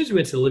 was as soon as we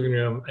went to the living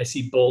room, I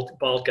see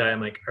bald guy. I'm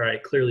like, all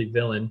right, clearly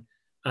villain.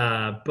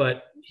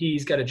 But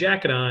he's got a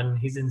jacket on.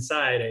 He's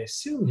inside, I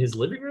assume, his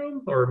living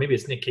room, or maybe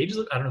it's Nick Cage's.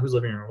 I don't know whose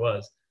living room it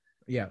was.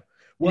 Yeah.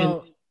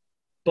 Well, and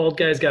bald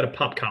guy's got a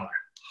pop collar,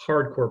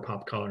 hardcore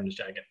pop collar in his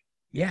jacket.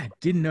 Yeah,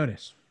 didn't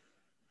notice.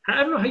 I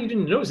don't know how you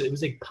didn't notice it. It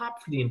was like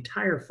pop for the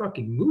entire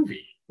fucking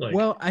movie. Like,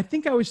 Well, I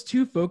think I was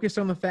too focused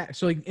on the fact.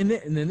 So, like, and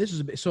then this is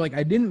a bit, so like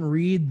I didn't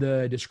read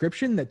the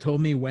description that told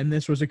me when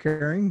this was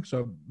occurring.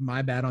 So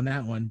my bad on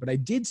that one. But I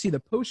did see the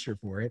poster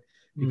for it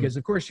because,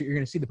 of course, you're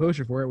going to see the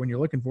poster for it when you're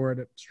looking for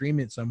it, stream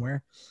it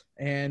somewhere.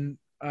 And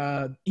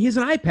he has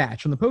an eye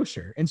patch on the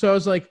poster, and so I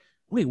was like,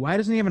 wait, why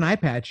doesn't he have an eye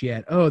patch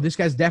yet? Oh, this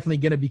guy's definitely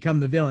going to become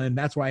the villain.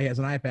 That's why he has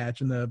an eye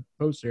patch in the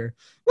poster.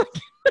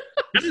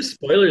 kind of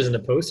spoilers in the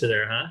poster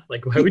there, huh?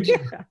 Like, why would you?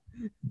 Yeah.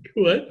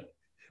 What?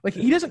 Like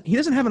he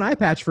doesn't have an eye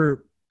patch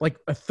for like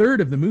a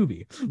third of the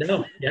movie.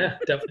 No, yeah,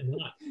 definitely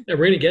not. And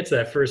we're gonna get to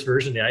that first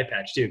version of the eye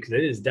patch too, because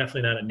it is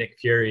definitely not a Nick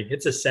Fury.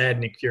 It's a sad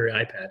Nick Fury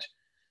eye patch.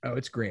 Oh,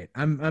 it's great.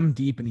 I'm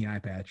deep in the eye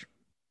patch.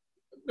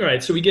 All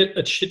right, so we get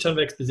a shit ton of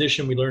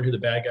exposition. We learn who the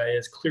bad guy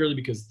is clearly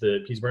because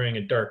he's wearing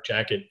a dark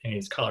jacket and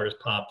his collar is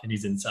popped and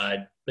he's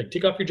inside. Like,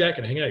 take off your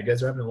jacket, hang out. You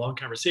guys are having a long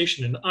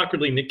conversation, and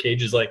awkwardly, Nick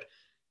Cage is like,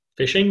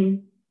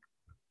 fishing.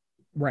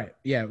 Right.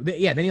 Yeah.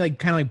 Yeah. Then he like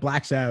kind of like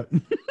blacks out.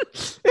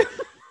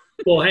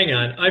 Well, hang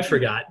on, I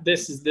forgot.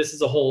 This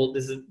is a whole.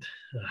 This is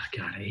oh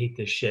God, I hate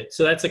this shit.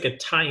 So that's like a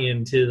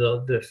tie-in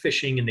to the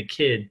fishing and the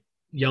kid,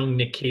 young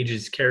Nick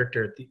Cage's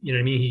character. You know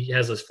what I mean? He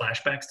has those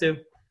flashbacks too.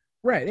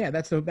 Right. Yeah.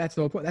 That's the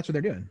whole point. That's what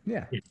they're doing.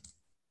 Yeah. Yeah.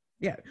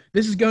 Yeah.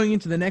 This is going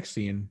into the next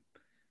scene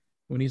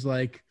when he's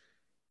like,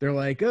 they're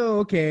like, oh,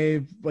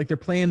 okay. Like they're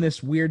playing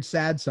this weird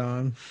sad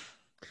song.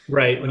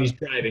 Right, when he's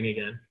driving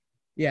again.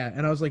 Yeah.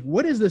 And I was like,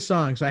 what is this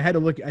song? So I had to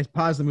look, I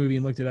paused the movie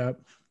and looked it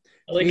up.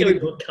 I like how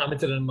people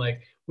commented on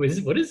like,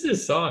 what is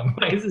this song?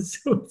 Why is it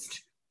so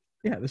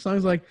Yeah. The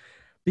song's like,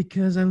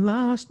 because I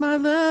lost my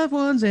loved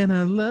ones and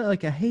I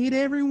hate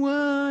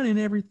everyone and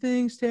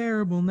everything's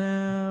terrible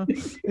now.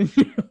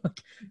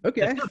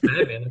 Okay. That's not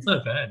bad, man. That's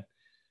not bad.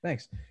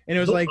 Thanks. And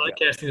it was If like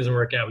podcasting doesn't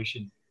work out, we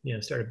should,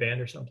 start a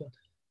band or something.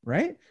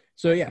 right.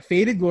 So yeah,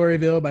 Faded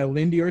Gloryville by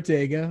Lindy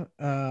Ortega.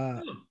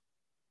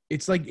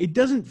 It's like it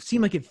doesn't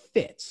seem like it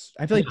fits.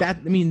 I feel like that.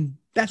 I mean,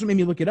 that's what made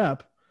me look it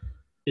up.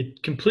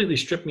 It completely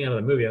stripped me out of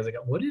the movie. I was like,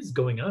 what is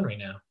going on right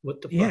now?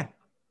 What the fuck? Yeah.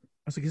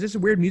 I was like, is this a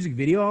weird music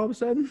video all of a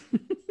sudden?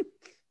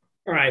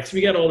 All right, so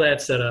we got all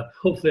that set up.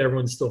 Hopefully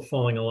everyone's still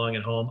following along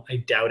at home. I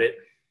doubt it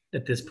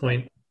at this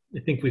point. I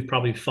think we've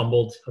probably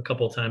fumbled a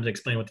couple of times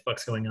explaining what the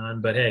fuck's going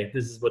on. But hey,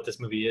 this is what this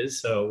movie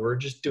is. So we're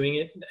just doing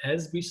it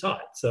as we saw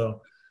it.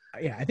 So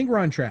yeah, I think we're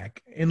on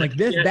track. And like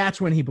this, that's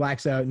when he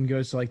blacks out and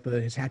goes to like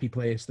his happy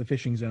place, the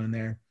fishing zone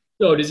there.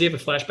 Oh, does he have a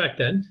flashback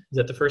then? Is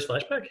that the first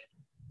flashback?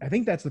 I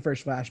think that's the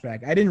first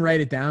flashback. I didn't write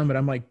it down, but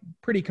I'm like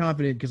pretty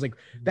confident because like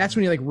that's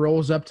when he like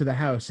rolls up to the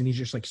house and he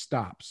just like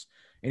stops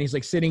and he's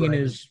like sitting in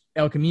his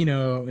El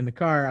Camino in the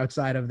car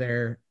outside of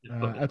their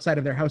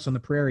house on the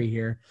prairie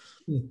here,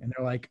 and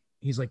they're like,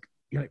 he's like,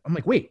 I'm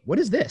like, wait, what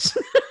is this?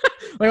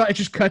 Like it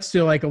just cuts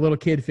to like a little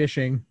kid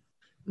fishing.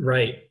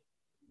 Right.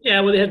 Yeah,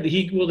 well,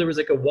 there was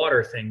like a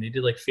water thing. They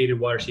did like faded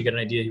water, so you got an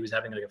idea he was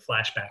having like a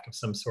flashback of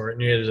some sort.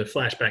 And there's a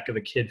flashback of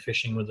a kid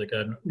fishing with like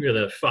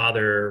the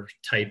father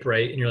type,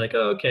 right? And you're like,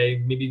 oh,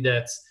 okay, maybe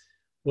that's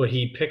what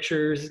he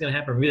pictures is going to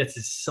happen. Maybe that's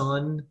his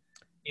son,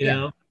 you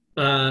know?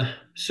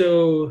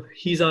 So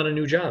he's on a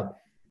new job.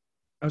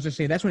 I was just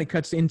saying that's when it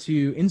cuts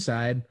into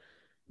inside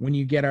when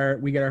we get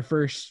our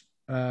first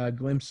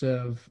glimpse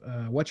of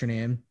what's her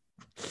name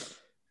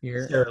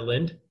here,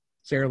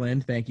 Sarah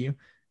Lind, thank you,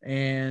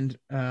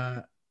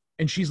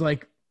 and she's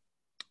like,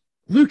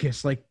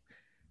 Lucas, like,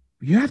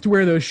 you have to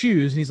wear those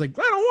shoes. And he's like,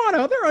 I don't want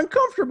to. They're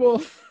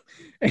uncomfortable.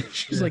 And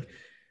she's like,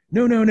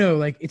 no.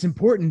 Like, it's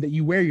important that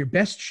you wear your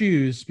best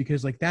shoes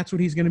because, like, that's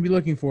what he's going to be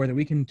looking for, that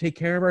we can take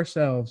care of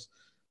ourselves.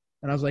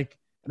 And I was like,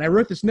 and I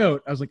wrote this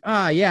note. I was like,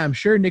 yeah, I'm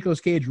sure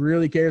Nicolas Cage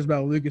really cares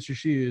about Lucas's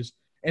shoes.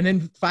 And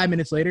then 5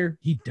 minutes later,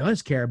 he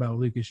does care about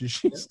Lucas's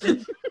shoes.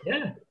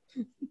 Yeah.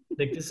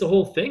 Like, this is the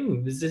whole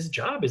thing. This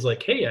job is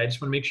like, hey, I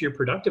just want to make sure you're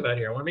productive out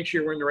here. I want to make sure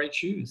you're wearing the right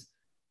shoes.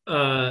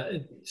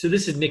 So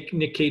this is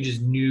Nick Cage's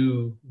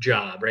new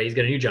job, right? He's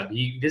got a new job.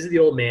 He visited the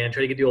old man,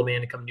 tried to get the old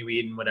man to come to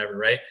Eden, whatever,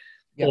 right?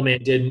 Yep. Old man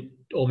didn't.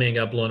 Old man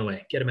got blown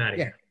away. Get him out of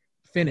here.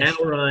 Finished.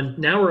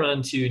 Now we're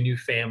on to new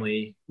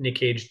family. Nick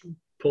Cage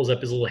pulls up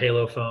his little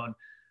Halo phone.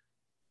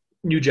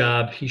 New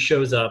job. He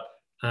shows up,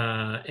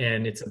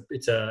 and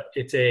so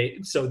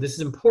this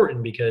is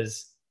important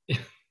because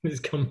this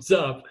comes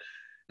up.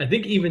 I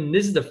think even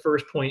this is the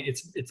first point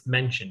it's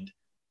mentioned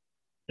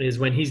is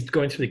when he's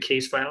going through the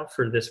case file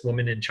for this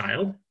woman and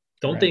child.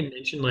 Don't they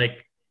mention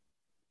like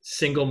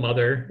single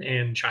mother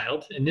and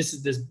child? And this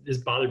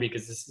bothered me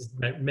because this is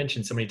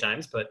mentioned so many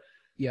times, but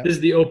this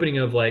is the opening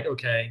of like,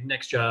 okay,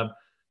 next job,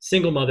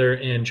 single mother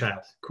and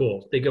child.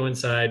 Cool. They go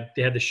inside,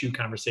 they have the shoe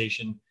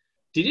conversation.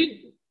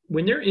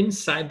 When they're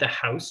inside the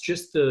house,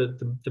 just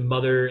the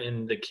mother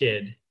and the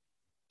kid,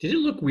 did it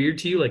look weird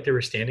to you? Like they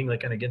were standing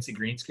like on against a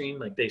green screen,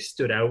 like they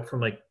stood out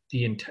from like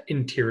the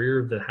interior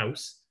of the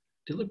house?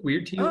 Did it look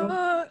weird to you?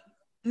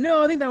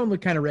 No, I think that one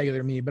looked kind of regular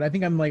to me, but I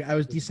think I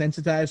was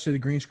desensitized to the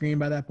green screen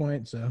by that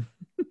point. So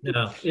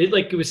no,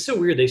 it was so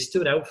weird. They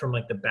stood out from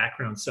like the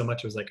background so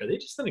much. It was like, are they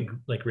just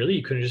like really?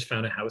 You couldn't have just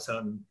found a house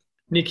out. And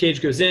Nick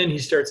Cage goes in. He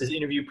starts his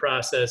interview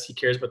process. He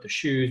cares about the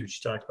shoes,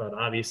 which you talked about,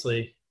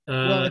 obviously.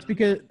 Well, Uh, it's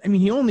because I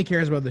mean he only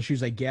cares about the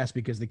shoes, I guess,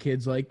 because the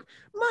kid's like,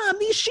 "Mom,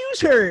 these shoes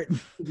hurt."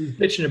 he's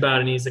bitching about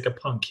it, and he's like a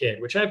punk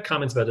kid, which I have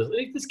comments about.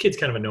 This kid's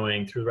kind of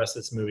annoying through the rest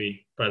of this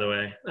movie, by the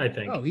way, I Oh,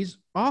 think. he's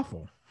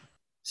awful.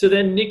 So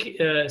then Nick,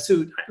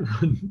 so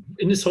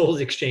in this whole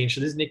exchange, so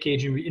this is Nick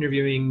Cage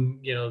interviewing,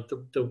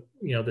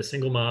 the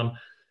single mom,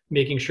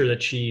 making sure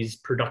that she's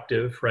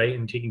productive, right,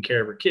 and taking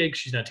care of her kid.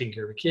 She's not taking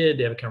care of her kid.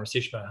 They have a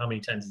conversation about how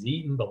many times he's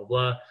eaten, blah blah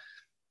blah.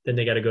 Then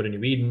they got to go to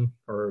New Eden,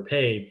 or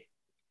hey,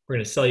 we're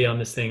going to sell you on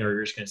this thing, or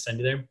we're just going to send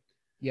you there.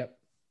 Yep.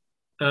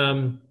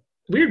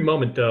 Weird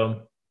moment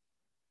though.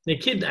 The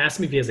kid asked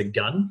me if he has a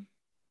gun.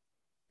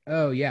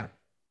 Oh yeah.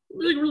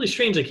 Really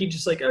strange. Like he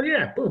just like, oh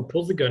yeah, boom,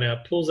 pulls the gun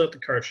out, pulls out the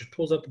cartridge,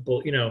 pulls out the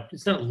bullet.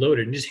 It's not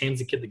loaded, and just hands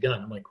the kid the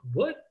gun. I'm like,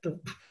 what the,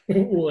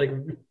 like,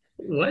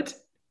 what?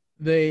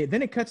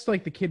 Then it cuts to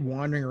like the kid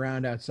wandering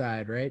around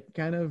outside, right?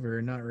 Kind of,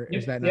 or not?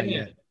 Is that not Yeah.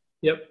 yet?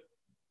 Yep.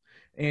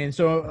 And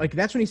so like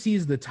that's when he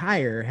sees the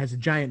tire has a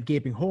giant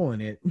gaping hole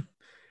in it.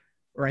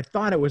 Or I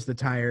thought it was the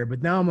tire,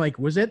 but now I'm like,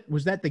 was that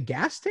the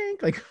gas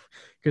tank? Like,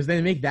 because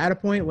they make that a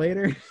point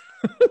later.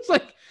 It's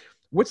like,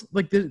 what's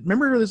like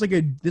remember there's like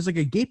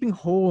a gaping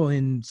hole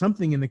in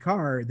something in the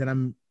car that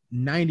I'm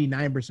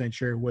 99%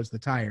 sure was the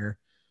tire.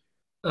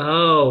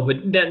 Oh,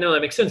 but that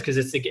makes sense because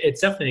it's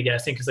definitely a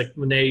gas tank. Because like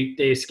when they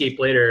escape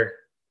later,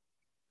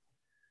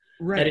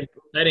 Right.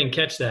 I didn't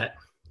catch that.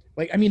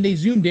 Like, I mean, they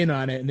zoomed in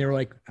on it and they were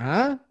like,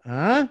 Yeah,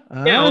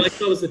 all I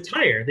saw was the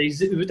tire.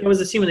 That was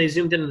the scene when they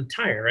zoomed in on the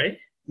tire, right?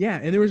 Yeah,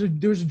 and there was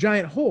a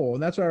giant hole,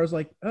 and that's why I was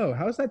like, oh,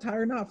 how is that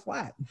tire not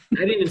flat? I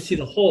didn't even see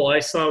the hole. I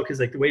saw because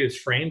like the way it was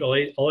framed,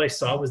 all I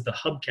saw was the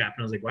hubcap, and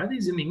I was like, why are they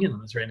zooming in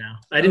on this right now?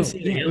 I didn't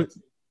see anything else.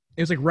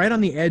 It was like right on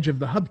the edge of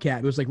the hubcap.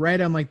 It was like right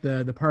on like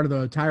the part of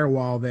the tire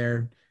wall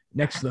there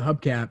next to the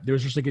hubcap. There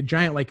was just like a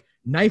giant like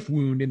knife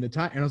wound in the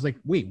tire, and I was like,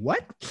 wait,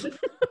 what?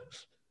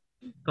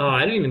 Oh,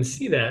 I didn't even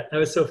see that. That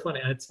was so funny.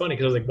 It's funny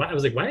because I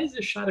was like, why is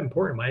this shot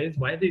important?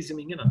 Why are they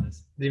zooming in on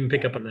this? I didn't even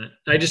pick up on that.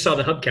 I just saw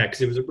the hubcap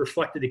because it was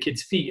reflected the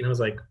kid's feet, and I was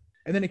like,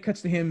 And then it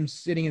cuts to him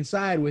sitting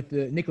inside with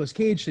the Nicolas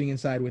Cage sitting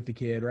inside with the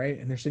kid, right?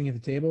 And they're sitting at the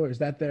table. Or is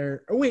that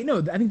their? Oh wait, no,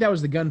 I think that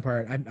was the gun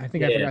part. I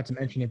think I forgot to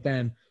mention it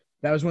then.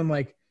 That was when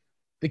like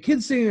the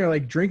kid's sitting there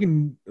like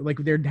drinking, like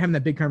they're having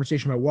that big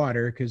conversation about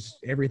water because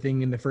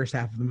everything in the first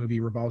half of the movie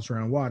revolves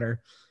around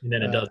water. and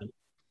then it doesn't.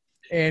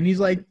 And he's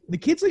like, the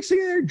kid's like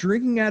sitting there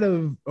drinking out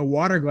of a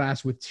water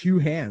glass with two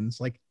hands,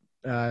 like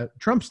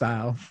Trump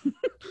style.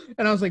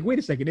 And I was like, wait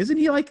a second, isn't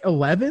he like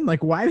 11?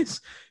 Like,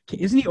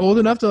 isn't he old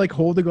enough to like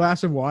hold a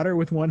glass of water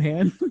with one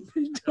hand?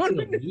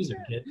 Loser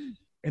kid.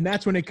 And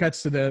that's when it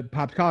cuts to the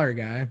pop collar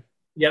guy.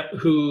 Yep.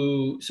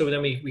 So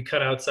then we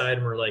cut outside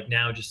and we're like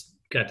now just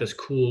got this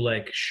cool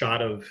like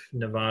shot of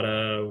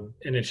Nevada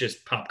and it's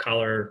just pop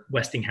collar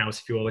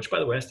Westinghouse, if you will. Which by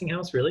the way,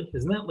 Westinghouse, really?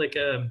 Isn't that like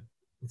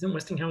isn't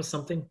Westinghouse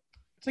something?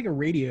 It's like a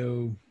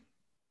radio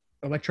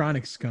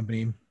electronics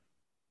company.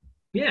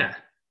 Yeah.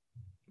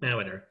 Now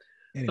whatever.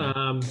 Anyway.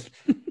 And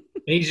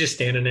he's just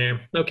standing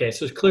there. Okay,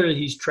 so it's clearly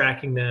he's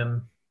tracking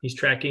them. He's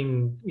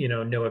tracking,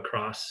 Noah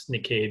Cross,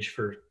 Nick Cage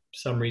for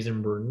some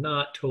reason we're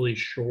not totally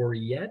sure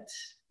yet.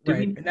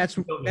 Right. And that's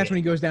when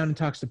he goes down and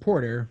talks to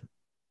Porter,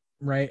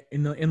 right?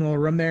 In the little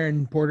room there,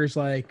 and Porter's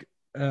like,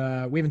 we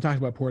haven't talked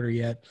about Porter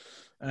yet.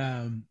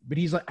 But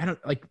he's like, I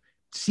don't like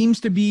seems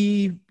to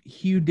be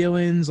Hugh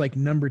Dillon's like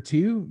number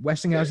 2.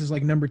 Westinghouse is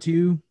like number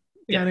 2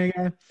 kind of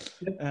guy.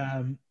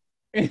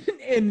 Yep.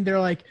 And they're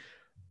like,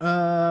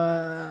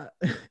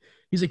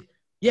 he's like,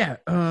 yeah,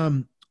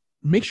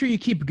 make sure you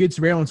keep good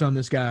surveillance on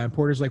this guy. And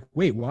Porter's like,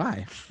 wait,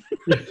 why?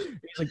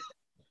 He's like,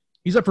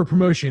 he's up for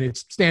promotion. It's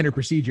standard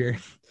procedure.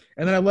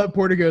 And then I love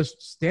Porter goes,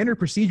 standard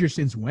procedure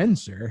since when,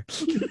 sir?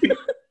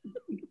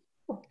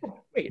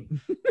 Wait.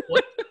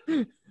 What?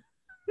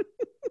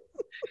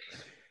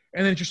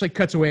 And then it just like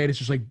cuts away and it's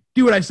just like,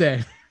 do what I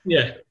say.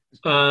 Yeah.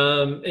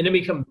 And then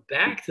we come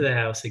back to the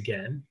house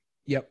again.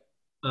 Yep.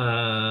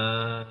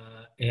 So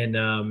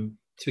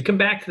we come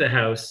back to the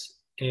house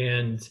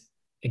and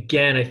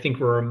again, I think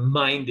we're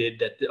reminded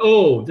that,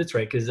 that's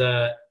right. Cause,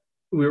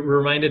 we're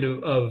reminded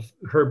of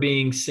her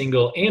being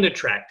single and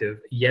attractive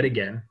yet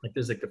again. Like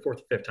there's like the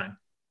 4th or 5th time.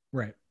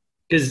 Right.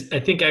 Cause I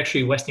think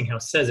actually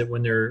Westinghouse says it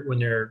when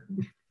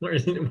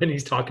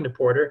he's talking to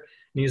Porter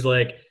and he's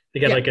like, they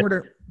got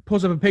Porter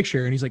pulls up a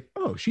picture and he's like,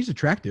 oh, she's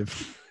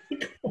attractive.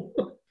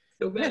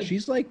 So bad. Yeah,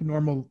 she's like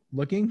normal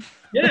looking.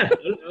 Yeah, I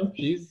don't know.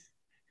 She's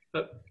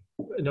a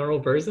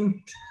normal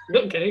person.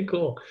 Okay,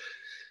 cool.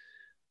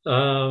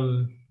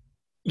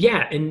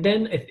 Yeah, and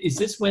then is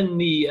this when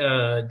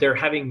they're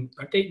having?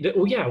 Aren't they?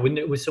 When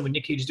it was when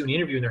Nick Cage is doing the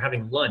interview and they're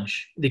having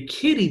lunch. The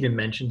kid even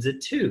mentions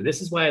it too.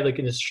 This is why, like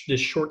in this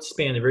short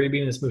span, the very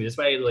beginning of this movie, that's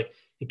why like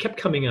it kept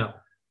coming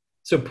up.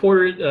 So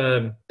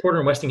Porter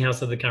and Westinghouse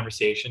have the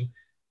conversation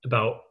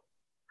about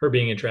her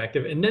being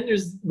attractive, and then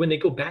there's when they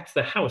go back to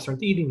the house,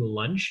 aren't they eating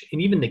lunch?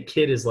 And even the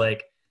kid is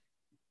like,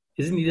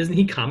 doesn't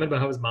he comment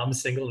about how his mom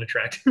is single and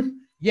attractive?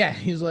 Yeah,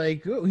 he's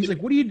like,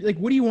 what do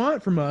you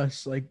want from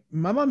us? Like,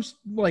 my mom's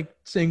like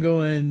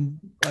single and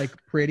like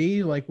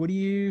pretty. Like, what do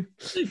you?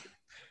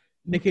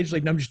 Nick Cage's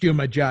like, no, I'm just doing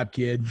my job,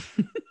 kid.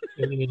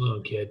 Leave me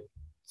alone, kid.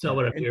 It's not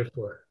what I'm here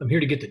for. I'm here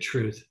to get the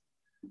truth.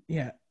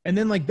 Yeah. And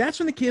then like that's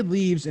when the kid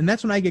leaves, and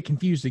that's when I get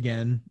confused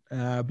again,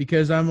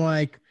 because I'm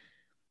like,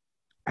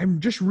 I'm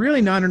just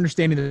really not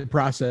understanding the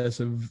process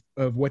of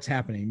what's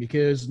happening,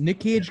 because Nick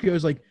Cage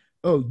goes like,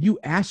 "Oh, you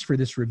asked for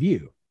this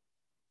review."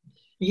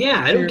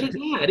 Yeah, I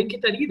didn't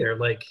get that either.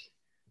 Like,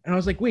 and I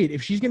was like, wait,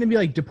 if she's going to be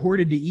like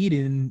deported to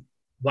Eden,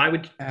 why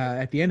would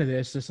at the end of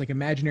this like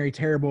imaginary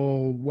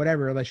terrible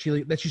whatever that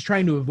she's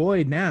trying to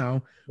avoid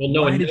now? well,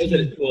 no one knows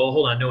that. Well,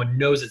 hold on, no one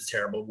knows it's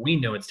terrible. We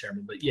know it's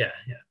terrible, but yeah.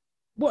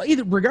 Well,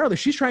 either regardless,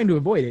 she's trying to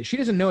avoid it. She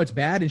doesn't know it's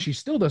bad, and she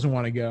still doesn't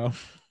want to go.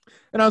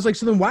 And I was like,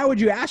 so then why would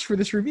you ask for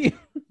this review?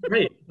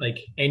 Right. Like,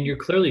 and you're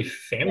clearly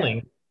failing.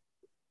 Yeah.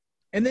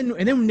 And then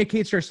when Nick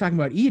Cage starts talking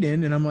about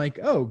Eden, and I'm like,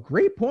 oh,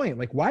 great point.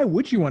 Like, why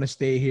would you want to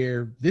stay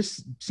here?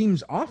 This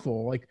seems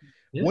awful. Like,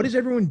 what does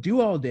everyone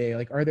do all day?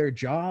 Like, are there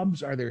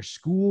jobs? Are there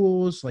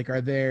schools? Like,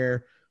 are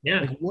there?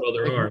 Yeah. Like, well,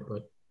 there are,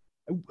 but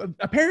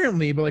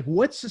apparently, but like,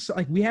 what's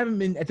like? We haven't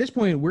been at this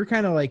point. We're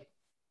kind of like,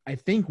 I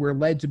think we're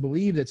led to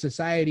believe that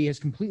society has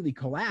completely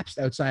collapsed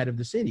outside of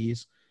the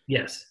cities.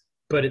 Yes,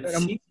 but it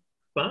seems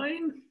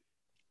fine.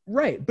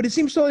 Right, but it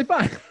seems totally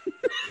fine.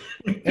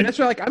 And that's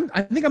why, like,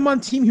 I think I'm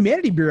on Team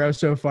Humanity Bureau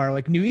so far.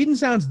 Like, New Eden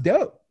sounds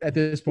dope at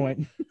this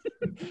point.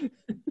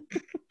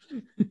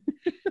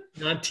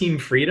 Not Team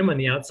Freedom on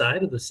the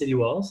outside of the city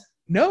walls.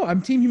 No,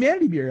 I'm Team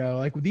Humanity Bureau.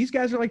 Like, these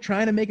guys are like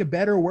trying to make a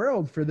better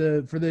world for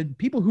the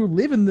people who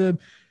live in the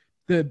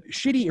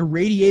shitty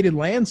irradiated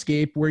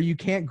landscape where you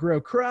can't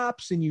grow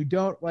crops and you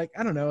don't, like,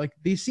 I don't know, like,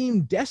 they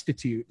seem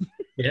destitute.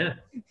 Yeah,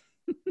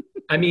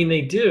 I mean,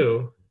 they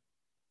do.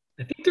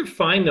 I think they're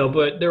fine though,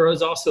 but there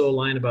was also a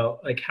line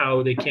about like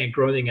how they can't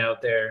grow anything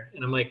out there,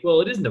 and I'm like, well,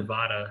 it is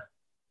Nevada.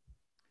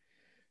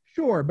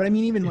 Sure, but I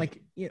mean, even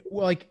like,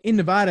 well, like in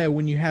Nevada,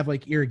 when you have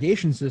like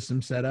irrigation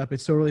systems set up,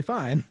 it's totally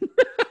fine.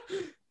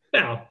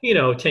 Now,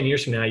 10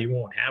 years from now, you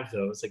won't have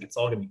those. Like, it's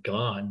all gonna be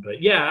gone.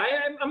 But yeah,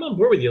 I'm on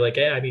board with you. Like,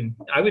 yeah, I mean,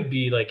 I would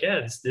be like,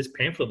 yeah, this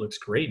pamphlet looks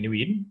great, New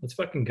Eden. Let's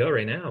fucking go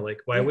right now. Like,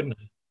 why wouldn't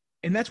I?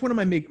 And that's one of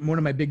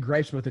my big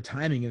gripes about the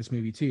timing of this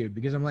movie too,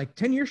 because I'm like,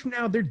 10 years from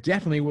now, there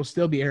definitely will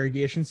still be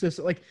irrigation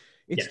system. Like,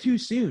 it's too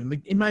soon.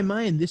 Like, in my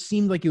mind, this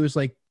seemed like it was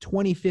like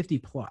 2050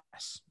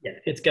 plus. Yeah,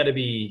 it's got to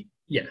be.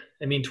 Yeah,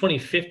 I mean,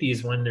 2050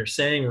 is when they're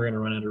saying we're going to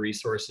run out of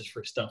resources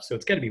for stuff, so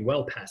it's got to be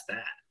well past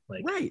that.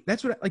 Like, right.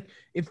 That's what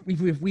if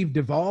we've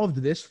devolved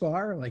this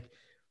far, like,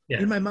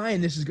 in my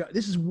mind, this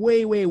is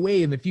way, way,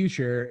 way in the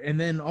future, and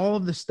then all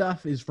of the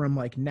stuff is from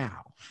like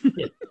now.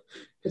 Yeah.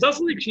 It's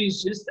also like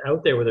she's just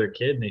out there with her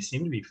kid, and they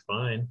seem to be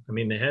fine. I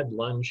mean, they had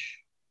lunch.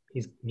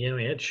 He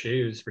had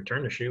shoes,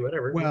 return the shoe,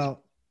 whatever.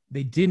 Well,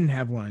 they didn't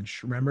have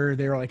lunch. Remember,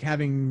 they were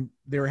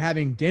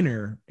having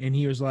dinner, and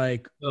he was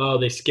like, "Oh,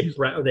 they skipped.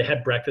 They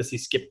had breakfast. He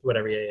skipped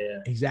whatever." Yeah.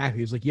 Exactly.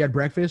 He was like, "You had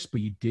breakfast,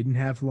 but you didn't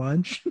have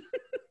lunch."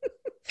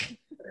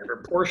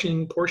 Whatever.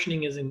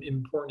 Portioning isn't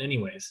important,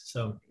 anyways.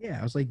 So yeah,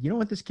 I was like, you don't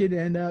want this kid to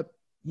end up,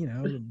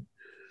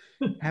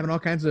 having all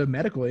kinds of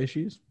medical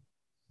issues.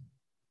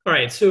 All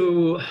right,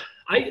 so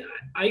I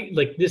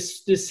like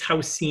this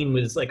house scene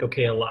was like,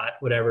 okay, a lot,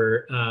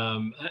 whatever.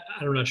 I'm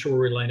not sure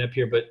where we line up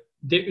here, but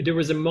there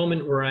was a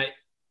moment where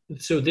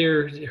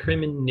her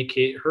and Nick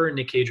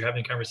Cage are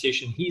having a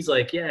conversation. He's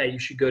like, yeah, you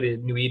should go to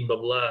New Eden, blah,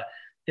 blah.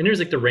 And there's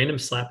like the random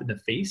slap in the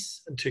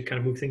face to kind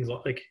of move things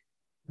along. Like,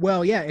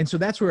 well, yeah. And so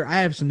that's where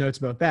I have some notes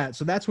about that.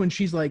 So that's when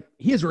she's like,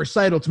 he has a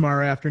recital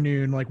tomorrow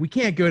afternoon. Like, we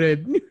can't go to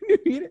New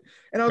Eden.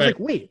 And I was like,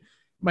 wait,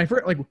 my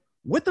first, like,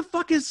 what the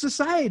fuck is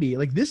society?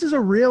 Like, this is a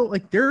real,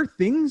 like, there are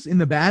things in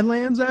the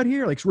Badlands out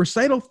here. Like,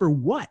 recital for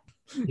what?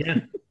 Yeah.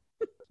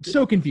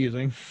 So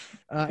confusing.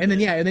 And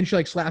then she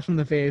like slaps him in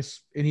the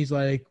face, and he's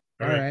like,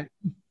 all right.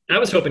 I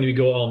was hoping you'd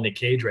go all Nick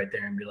Cage right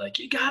there and be like,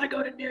 you gotta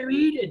go to New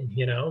Eden,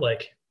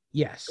 like.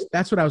 Yes,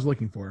 that's what I was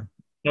looking for.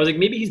 I was like,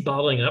 maybe he's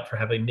bottling up for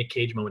having a Nick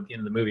Cage moment at the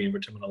end of the movie,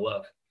 which I'm gonna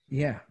love.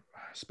 Yeah.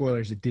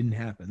 Spoilers, it didn't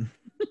happen.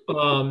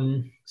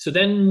 So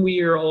then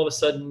all of a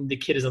sudden the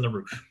kid is on the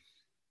roof.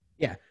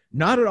 Yeah.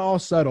 Not at all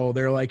subtle.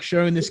 They're like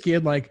showing this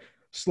kid like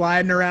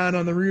sliding around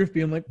on the roof,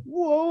 being like,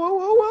 whoa,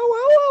 whoa, whoa,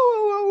 whoa,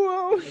 whoa,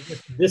 whoa, whoa.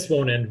 This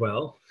won't end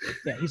well.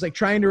 Yeah, he's like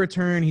trying to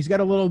return. He's got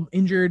a little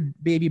injured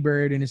baby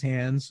bird in his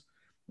hands,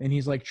 and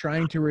he's like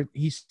trying to.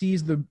 He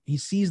sees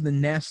the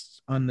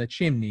nest on the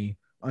chimney,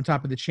 on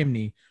top of the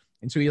chimney,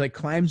 and so he like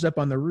climbs up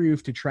on the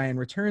roof to try and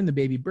return the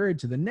baby bird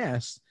to the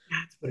nest.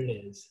 That's what it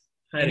is.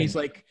 And he's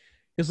like,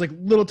 his like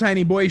little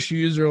tiny boy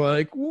shoes are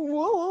like whoa,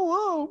 whoa,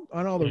 whoa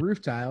on all the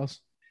roof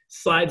tiles.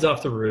 Slides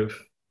off the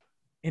roof.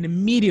 And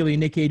immediately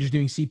Nick Cage is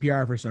doing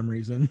CPR for some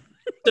reason.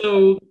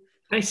 So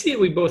I see it.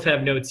 We both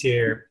have notes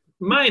here.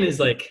 Mine is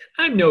like,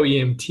 I'm no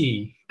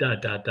EMT, ...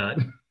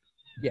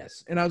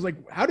 Yes. And I was like,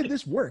 how did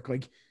this work?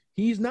 Like,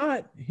 his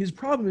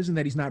problem isn't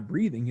that he's not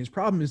breathing. His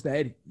problem is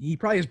that he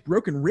probably has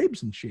broken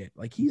ribs and shit.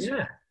 Like, he's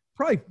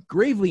probably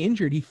gravely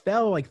injured. He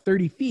fell like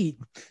 30 feet.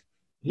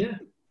 Yeah.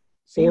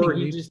 Or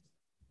he just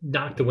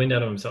knocked the wind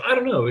out of himself. I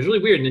don't know. It was really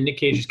weird. And then Nick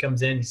Cage just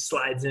comes in, he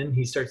slides in,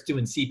 he starts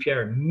doing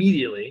CPR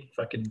immediately,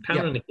 fucking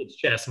pounding on the kid's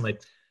chest. I'm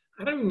like,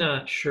 I'm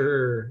not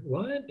sure.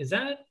 What is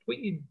that? What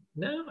you?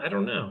 No, I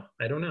don't know.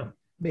 I don't know.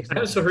 Makes I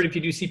no also heard sense. if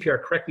you do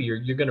CPR correctly,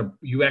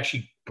 you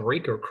actually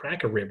break or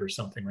crack a rib or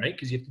something, right?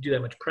 Because you have to do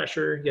that much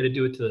pressure. You got to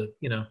do it to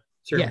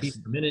certain beats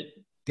Yes, per minute.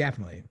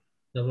 definitely.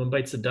 No one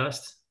bites the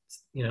dust.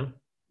 A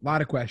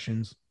lot of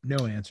questions,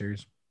 no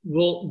answers.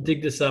 We'll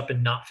dig this up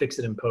and not fix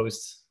it in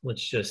post.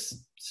 Let's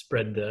just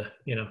spread the.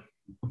 Yeah,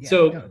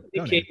 So don't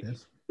edit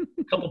this.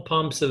 couple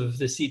pumps of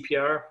the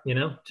CPR,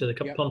 to the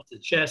couple Yep. pumps to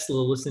the chest, a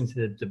little listening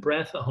to the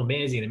breath. Oh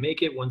man, is he gonna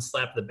make it? One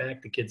slap of the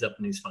back, the kid's up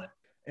and he's fine.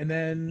 And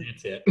then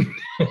That's it.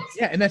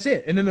 yeah, and that's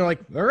it. And then they're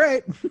like, all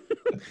right,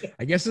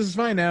 I guess this is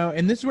fine now.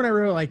 And this is when I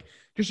wrote like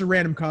just a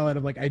random call out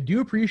of like, I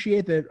do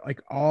appreciate that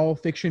like all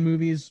fiction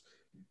movies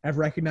have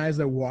recognized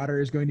that water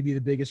is going to be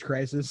the biggest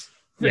crisis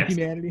for Yes.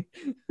 humanity.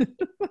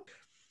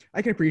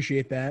 I can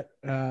appreciate that,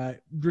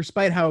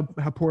 despite how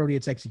poorly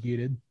it's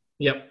executed.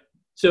 Yep.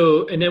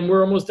 So, and then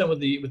we're almost done with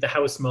the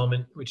house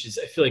moment, which is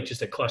I feel like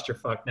just a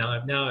clusterfuck.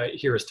 Now I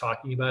hear us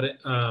talking about it.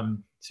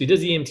 So he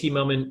does the EMT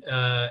moment,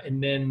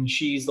 and then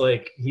she's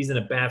like, he's in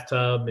a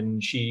bathtub,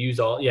 and she used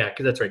all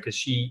because that's right, because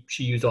she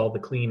used all the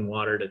clean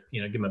water to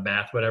give him a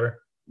bath,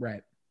 whatever.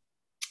 Right.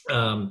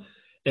 And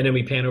then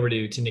we pan over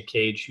to Nick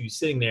Cage, who's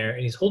sitting there,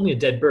 and he's holding a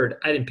dead bird.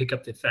 I didn't pick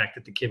up the fact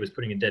that the kid was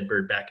putting a dead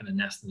bird back in the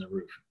nest in the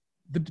roof.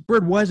 The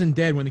bird wasn't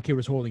dead when the kid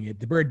was holding it.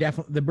 The bird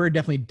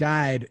definitely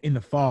died in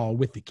the fall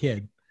with the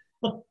kid.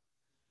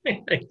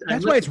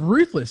 That's why it's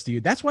ruthless,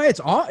 dude. That's why it's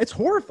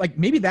horror. Like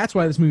maybe that's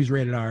why this movie's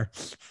rated R,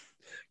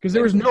 because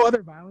there was no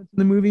other violence in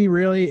the movie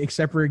really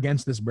except for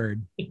against this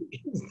bird.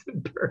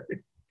 the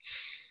bird.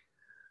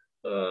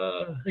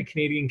 A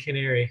Canadian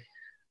canary.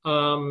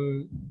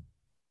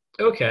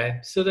 Okay,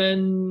 so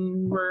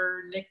then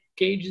Nick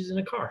Cage is in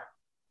a car,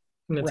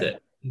 and that's Right.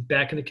 it. He's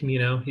back in the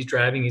Camino. He's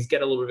driving. He's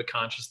got a little bit of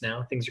conscious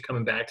now. Things are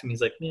coming back to him.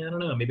 He's like, yeah, I don't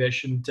know. Maybe I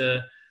shouldn't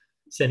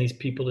send these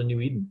people to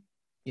New Eden.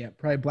 Yeah,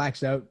 probably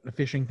blacks out the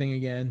fishing thing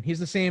again. He's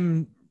the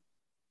same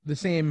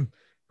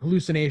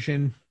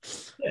hallucination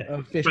Yeah.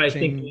 of Probably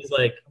thinking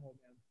fishing.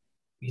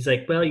 he's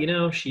like,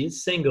 well, she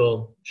is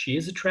single. She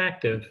is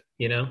attractive.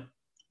 Yep.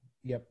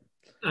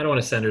 I don't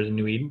want to send her to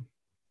New Eden.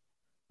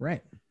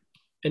 Right.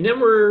 And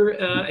then we're,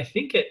 I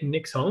think, at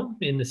Nick's home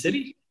in the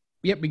city.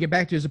 Yep. We get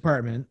back to his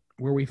apartment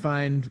where we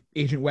find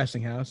Agent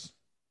Westinghouse,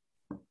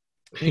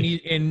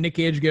 and Nick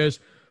Cage goes,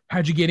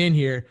 "How'd you get in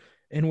here?"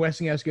 And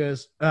Westinghouse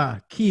goes,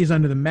 "Keys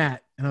under the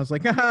mat." And I was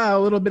like, a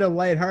little bit of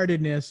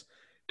lightheartedness.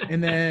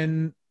 And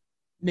then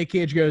Nick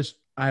Cage goes,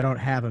 "I don't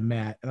have a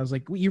mat." And I was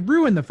like, well, you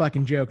ruined the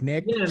fucking joke,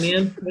 Nick. Yeah,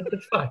 man. What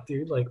the fuck,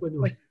 dude?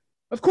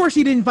 Of course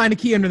he didn't find a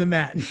key under the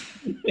mat.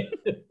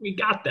 We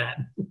got that.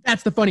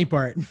 That's the funny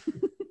part.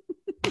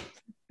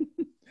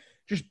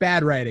 Just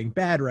bad writing.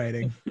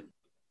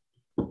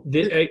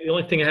 The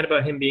only thing I had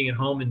about him being at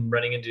home and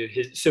running into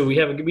so we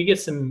get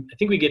some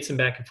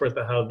back and forth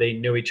about how they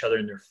know each other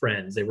and they're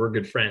friends. They were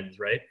good friends,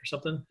 right? Or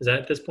something. Is that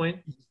at this point?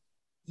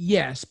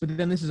 Yes, but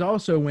then this is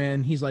also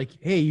when he's like,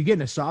 "Hey, you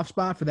getting a soft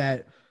spot for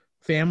that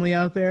family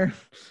out there?"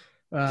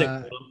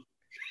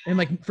 And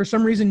like for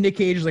some reason, Nick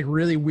Cage is like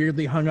really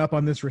weirdly hung up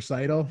on this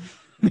recital.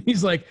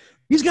 He's like,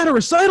 "He's got a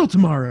recital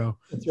tomorrow."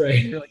 That's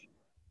right. And,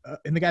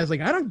 and the guy's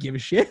like, "I don't give a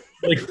shit."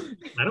 Like,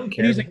 I don't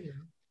care. And he's like,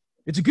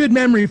 "It's a good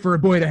memory for a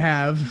boy to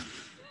have."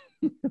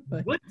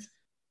 Like, what?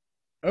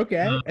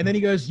 Okay. And then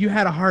he goes, "You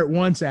had a heart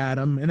once,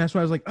 Adam." And that's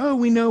why I was like, "Oh,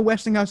 we know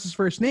Westinghouse's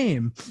first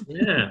name."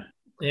 Yeah.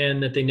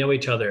 And that they know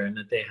each other and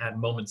that they had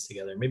moments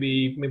together.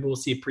 Maybe we'll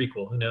see a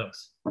prequel. Who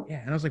knows? Yeah.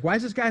 And I was like, why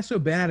is this guy so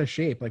bad out of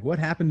shape? Like, what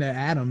happened to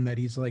Adam that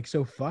he's like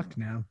so fucked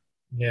now?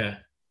 Yeah.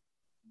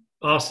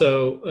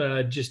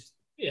 Also, just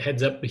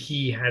heads up,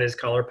 he had his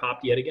collar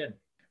popped yet again.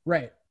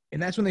 Right. And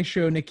that's when they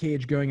show Nick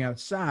Cage going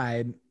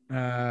outside.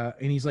 And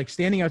he's like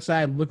standing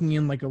outside looking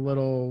in like a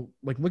little,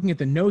 like looking at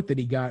the note that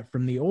he got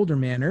from the older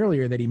man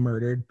earlier that he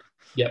murdered.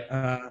 Yep.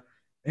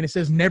 And it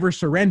says never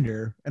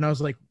surrender. And I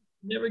was like,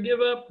 never give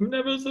up,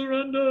 never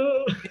surrender.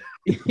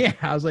 Yeah.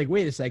 I was like,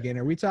 wait a second.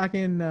 Are we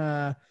talking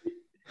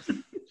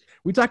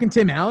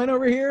Tim Allen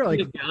over here?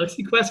 Like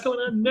Galaxy Quest going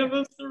on,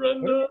 never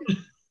surrender.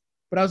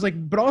 But I was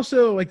like, but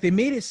also like they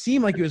made it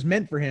seem like it was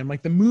meant for him.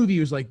 Like the movie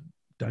was like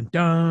dun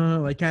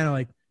dun, like kind of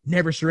like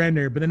never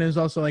surrender. But then it was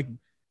also like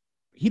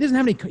he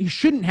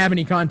shouldn't have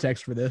any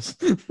context for this.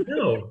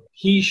 No,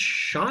 he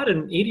shot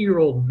an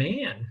 80-year-old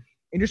man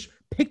and just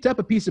picked up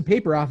a piece of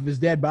paper off of his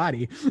dead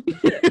body.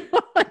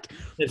 Like,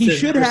 he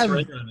should have. On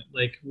it.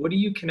 Like, what are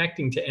you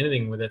connecting to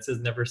anything with that says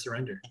never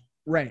surrender?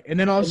 Right. And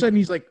then all of a sudden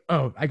he's like,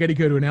 oh, I got to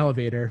go to an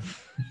elevator.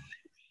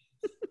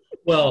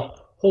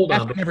 Well, hold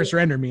That's on. What never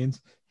surrender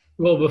means.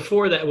 Well,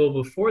 before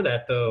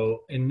that though,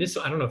 and this,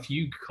 I don't know if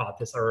you caught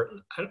this or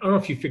I don't know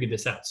if you figured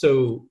this out.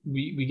 So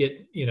we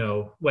get,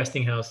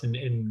 Westinghouse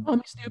and oh,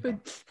 I'm stupid.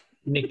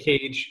 Nick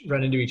Cage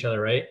run into each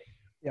other, right?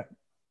 Yeah.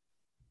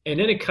 And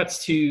then it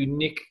cuts to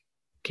Nick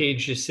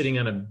Cage just sitting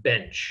on a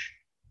bench.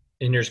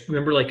 And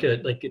remember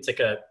it's like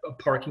a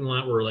parking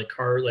lot where like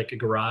a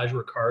garage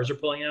where cars are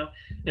pulling out.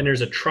 And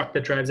there's a truck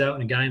that drives out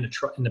and a guy in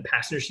the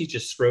passenger seat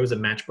just throws a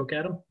matchbook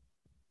at him.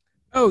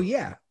 Oh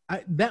yeah.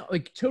 that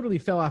like totally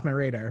fell off my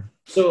radar.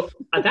 So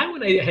that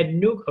one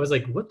I was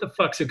like, what the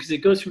fuck? So because it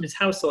goes from his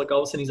house to like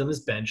all of a sudden he's on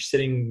this bench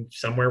sitting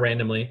somewhere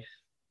randomly,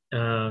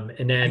 and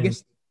I then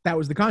guess that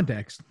was the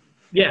context.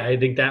 yeah, I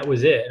think that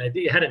was it. And I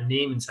think it had a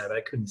name inside, but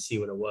I couldn't see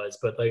what it was.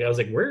 But like I was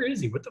like, where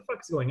is he? What the fuck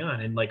is going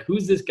on? And like,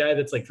 who's this guy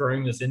that's like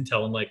throwing this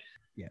intel? And like,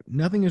 Yeah,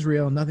 nothing is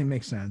real. Nothing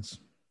makes sense.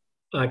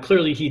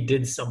 clearly he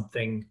did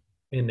something,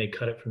 and they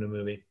cut it from the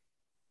movie.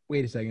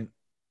 Wait a second.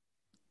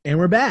 And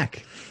we're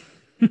back.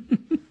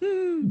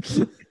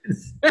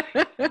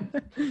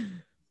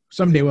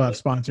 Someday we'll have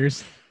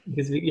sponsors.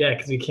 Because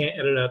we can't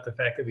edit out the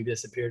fact that we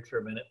disappeared for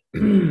a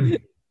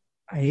minute.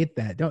 I hate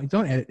that.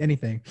 Don't edit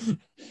anything.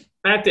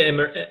 Back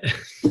to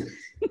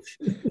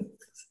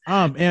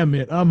I'm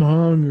Emmett. I'm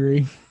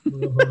hungry.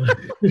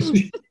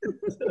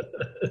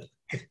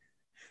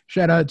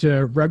 Shout out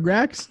to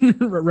Rugrats.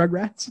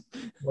 Rugrats.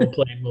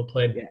 Well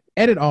played. Yeah.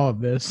 Edit all of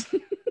this.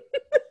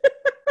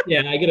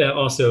 Yeah, I gotta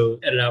also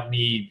edit out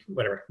me.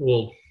 Whatever.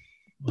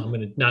 I'm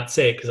gonna not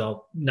say it because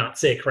I'll not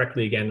say it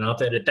correctly again, and I'll have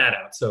to edit that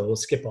out. So we'll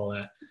skip all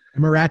that.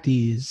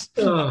 Emiratis.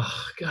 Oh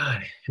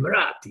God,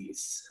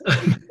 Emiratis.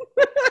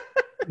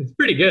 It's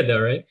pretty good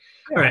though, right?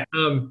 All right.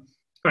 All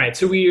right.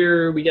 So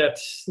we got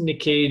Nick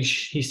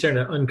Cage. He's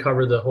starting to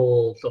uncover the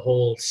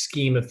whole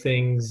scheme of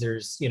things.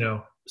 There's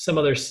some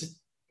other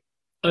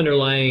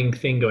underlying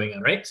thing going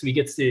on, right? So he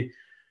gets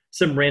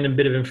some random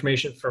bit of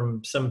information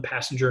from some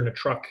passenger in a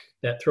truck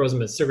that throws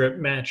him a cigarette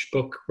match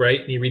book,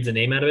 right? And he reads the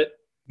name out of it.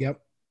 Yep.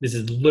 This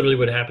is literally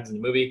what happens in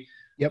the movie.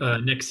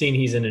 Yep. Next scene,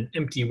 he's in an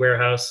empty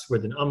warehouse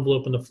with an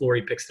envelope on the floor.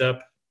 He picks it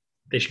up.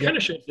 They kind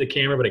of show it to the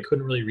camera, but I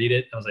couldn't really read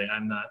it. I was like,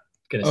 I'm not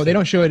gonna. Oh, they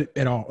don't show it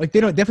at all. Like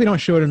definitely don't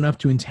show it enough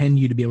to intend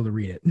you to be able to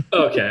read it.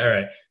 Okay, all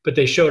right. But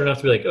they showed enough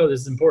to be like, oh, this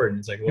is important.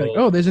 It's like, well, like,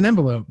 oh, there's an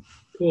envelope.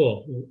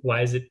 Cool.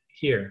 Why is it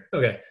here?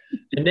 Okay.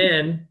 And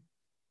then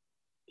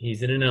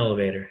he's in an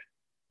elevator.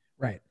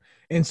 Right.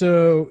 And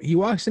so he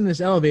walks in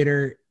this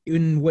elevator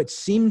in what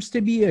seems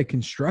to be a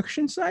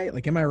construction site.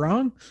 Like, am I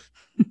wrong?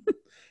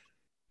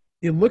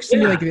 It looks to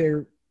me like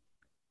they're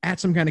at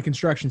some kind of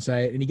construction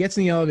site, and he gets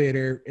in the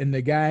elevator, and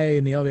the guy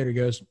in the elevator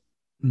goes,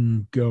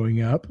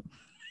 going up.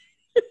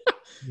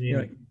 Yeah.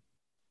 Like,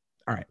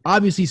 all right.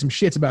 Obviously, some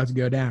shit's about to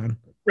go down.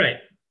 Right.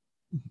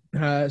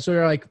 So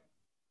they're like,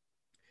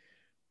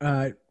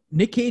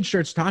 Nick Cage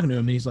starts talking to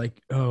him, and he's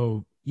like,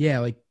 oh, yeah,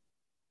 like,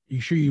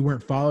 you sure you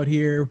weren't followed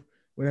here?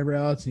 Whatever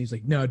else. And he's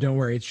like, no, don't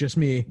worry. It's just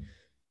me.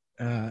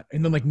 And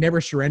then like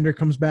Never Surrender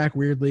comes back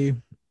weirdly.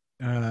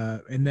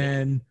 And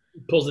then he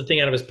pulls the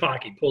thing out of his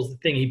pocket. He pulls the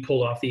thing he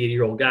pulled off the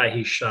 80-year-old guy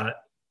he shot.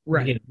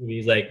 Right.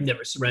 He's like,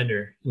 never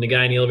surrender. And the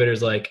guy in the elevator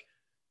is like,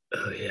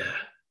 oh yeah.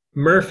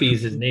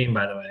 Murphy's his name,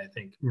 by the way, I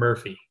think.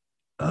 Murphy.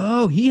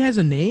 Oh, he has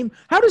a name?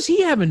 How does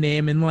he have a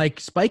name and like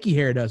Spiky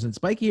Hair doesn't?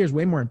 Spiky Hair is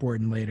way more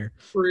important later.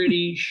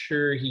 Pretty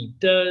sure he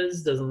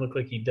does. Doesn't look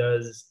like he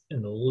does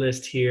in the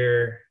list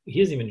here. He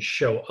doesn't even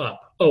show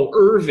up. Oh,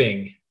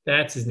 Irving.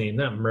 That's his name,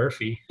 not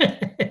Murphy.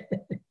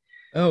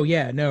 Oh,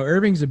 yeah. No,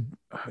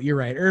 you're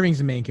right. Irving's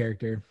the main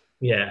character.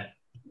 Yeah.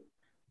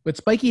 But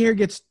Spiky Hair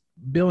gets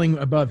billing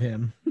above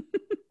him.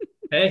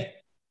 Hey,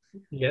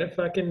 you gotta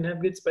fucking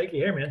have good spiky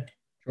hair, man.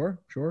 Sure.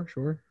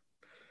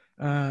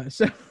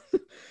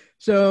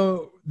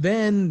 So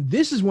then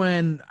this is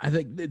when I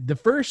think the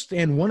first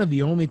and one of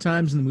the only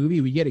times in the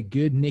movie we get a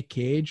good Nick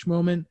Cage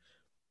moment.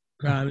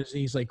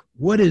 He's like,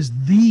 what is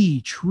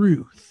the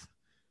truth?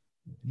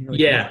 Like,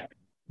 yeah.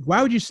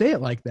 Why would you say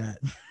it like that?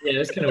 Yeah,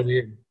 that's kind of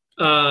weird.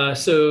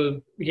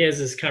 So he has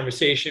this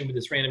conversation with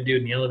this random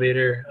dude in the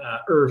elevator,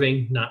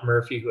 Irving, not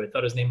Murphy, who I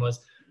thought his name was.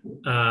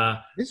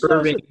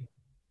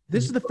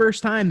 This is the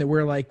first time that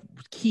we're like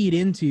keyed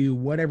into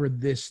whatever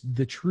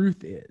the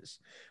truth is.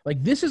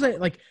 Like this is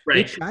like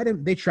right.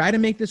 They try to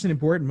make this an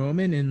important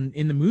moment, and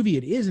in the movie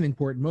it is an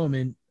important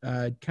moment,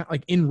 kind of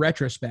like in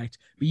retrospect,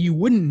 but you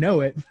wouldn't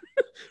know it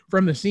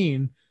from the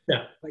scene.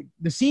 Yeah, like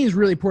the scene is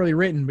really poorly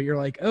written, but you're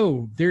like,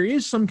 oh, there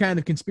is some kind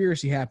of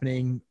conspiracy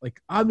happening.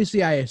 Like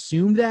obviously, I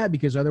assumed that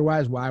because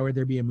otherwise, why would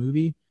there be a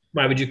movie?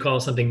 Why would you call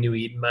something New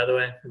Eden? By the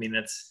way, I mean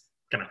that's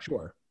kind of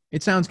sure.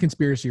 It sounds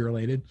conspiracy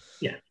related.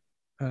 Yeah.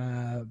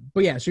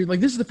 But yeah, so you're like,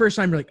 this is the first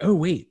time you're like, oh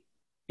wait,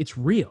 it's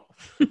real.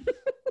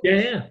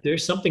 Yeah.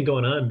 There's something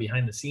going on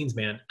behind the scenes,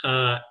 man.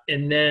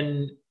 And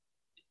then,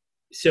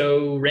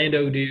 so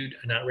Rando dude,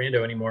 not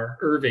Rando anymore,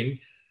 Irving,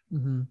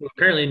 who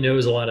apparently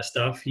knows a lot of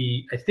stuff.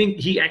 I think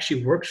he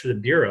actually works for the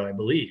Bureau, I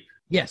believe.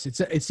 Yes,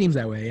 it seems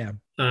that way, yeah.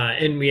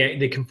 And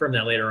they confirm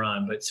that later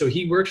on. But so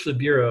he works for the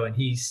Bureau, and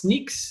he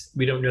sneaks.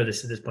 We don't know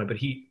this at this point, but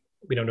we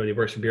don't know he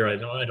works for the Bureau.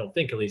 I don't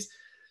think, at least.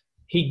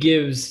 He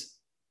gives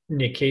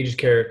Nick Cage's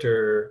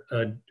character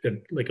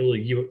like a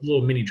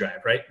little mini drive,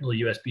 right? A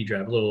little USB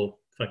drive, a little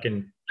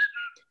fucking.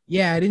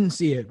 Yeah, I didn't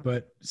see it,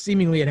 but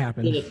seemingly it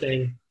happened. Little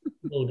thing,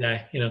 little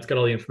guy. It's got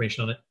all the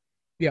information on it.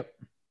 Yep.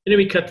 And then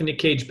we cut to Nick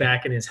Cage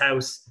back in his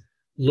house,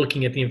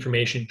 looking at the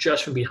information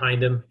just from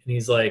behind him, and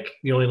he's like,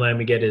 the only line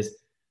we get is,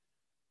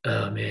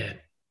 "Oh man,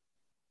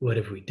 what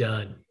have we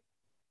done?"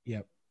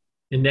 Yep.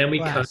 And then we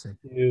cut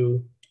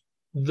to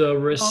the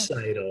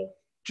recital.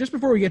 just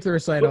before we get to the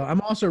recital,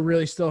 I'm also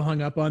really still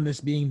hung up on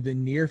this being the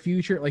near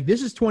future. Like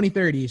this is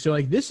 2030. So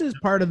like this is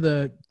part of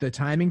the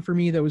timing for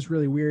me that was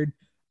really weird.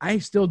 I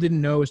still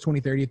didn't know it was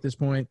 2030 at this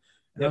point.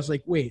 And I was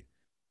like, wait,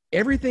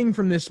 everything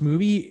from this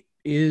movie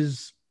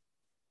is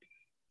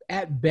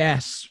at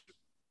best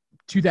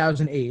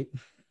 2008,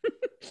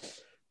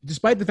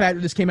 despite the fact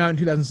that this came out in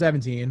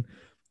 2017.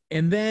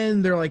 And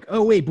then they're like,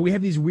 oh, wait, but we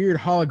have these weird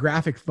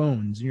holographic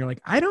phones. And you're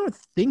like, I don't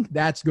think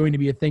that's going to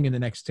be a thing in the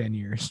next 10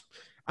 years.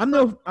 I'm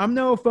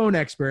no phone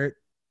expert.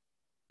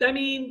 I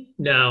mean,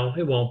 no,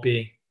 it won't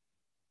be.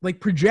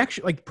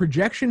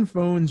 Projection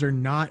phones are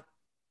not,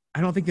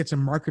 I don't think it's a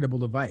marketable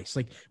device.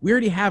 Like we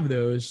already have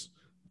those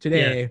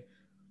today. Yeah.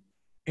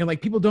 And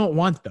like people don't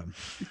want them.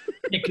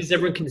 Because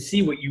everyone can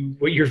see what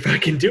you're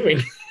fucking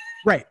doing.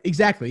 Right,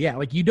 exactly. Yeah,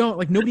 like you don't,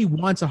 like nobody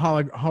wants a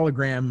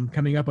hologram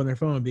coming up on their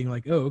phone being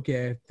like, oh,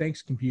 okay,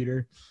 thanks,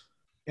 computer.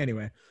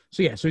 Anyway,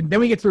 so yeah, so then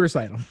we get to the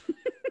recital.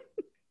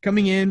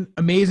 Coming in,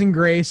 Amazing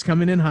Grace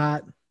coming in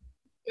hot.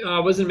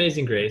 It wasn't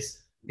Amazing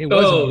Grace. It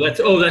was. That's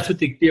what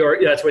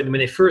that's right. When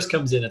they first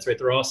comes in, that's right.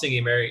 They're all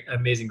singing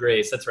Amazing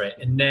Grace. That's right.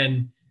 And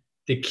then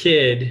the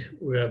kid,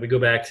 we go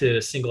back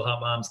to Single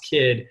Hot Mom's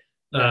kid.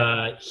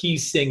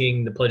 He's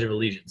singing the Pledge of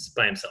Allegiance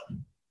by himself.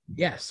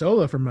 Yeah,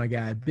 solo from my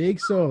guy. Big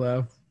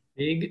solo.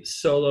 Big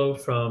solo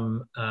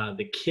from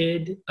the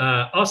kid.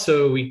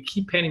 Also, we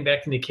keep panning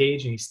back to Nick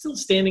Cage, and he's still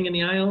standing in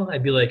the aisle.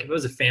 I'd be like, if it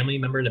was a family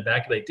member in the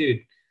back, I'd be like,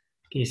 dude,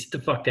 can you sit the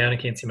fuck down? I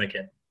can't see my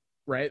kid.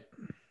 Right.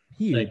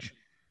 Huge. Like,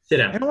 sit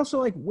down. And also,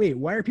 like, wait,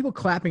 why are people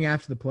clapping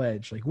after the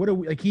pledge? Like, what are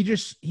we, like,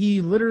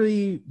 he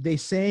literally, they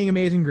sang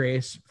Amazing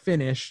Grace,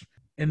 finished,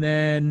 and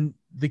then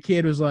the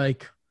kid was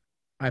like,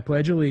 I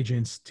pledge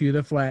allegiance to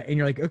the flag. And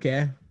you're like,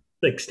 okay.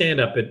 Like, stand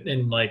up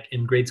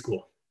in grade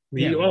school.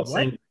 We all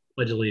sang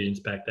Pledge Allegiance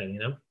back then, you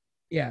know?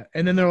 Yeah.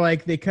 And then they're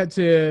like, they cut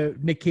to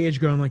Nick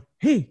Cage going like,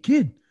 hey,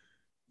 kid,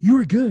 you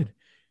were good.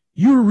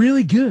 You were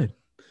really good.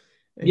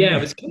 And yeah,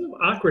 it was kind of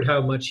awkward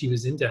how much he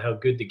was into how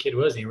good the kid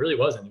was. And he really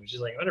wasn't. He was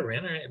just like, whatever,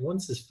 man. All right,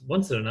 once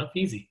is enough,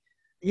 easy.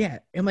 Yeah.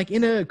 And like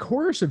in a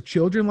chorus of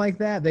children like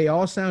that, they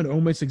all sound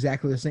almost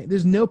exactly the same.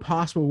 There's no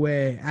possible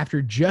way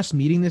after just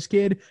meeting this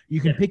kid, you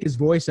can pick his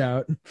voice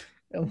out.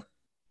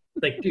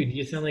 Like, dude,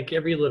 you sound like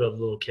every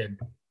little kid.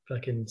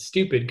 Fucking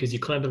stupid because you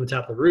climbed on the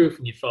top of the roof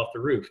and you fell off the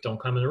roof. Don't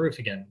climb on the roof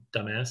again,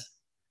 dumbass.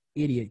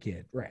 Idiot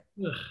kid. Right.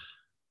 Ugh.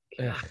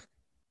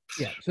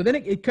 Yeah. So then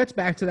it cuts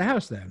back to the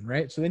house then,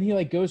 right? So then he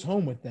like goes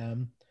home with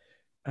them.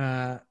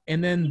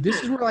 And then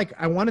this is where like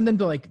I wanted them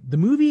to like the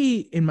movie,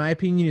 in my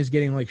opinion, is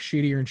getting like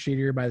shittier and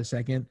shittier by the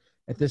second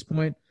at this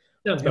point.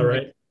 Sounds about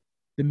right.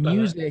 The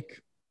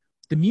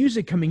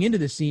music coming into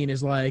the scene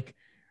is like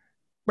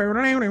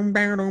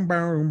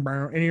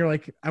and you're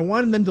like, I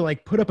wanted them to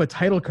like put up a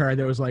title card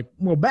that was like,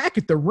 well, back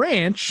at the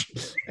ranch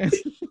in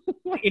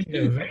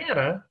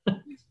Nevada.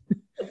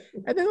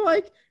 And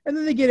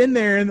then they get in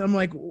there and I'm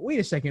like, wait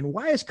a second,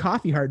 why is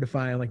coffee hard to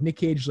find? Like Nick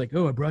Cage is like,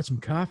 oh, I brought some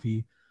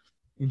coffee.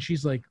 And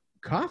she's like,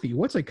 coffee?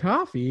 What's a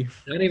coffee?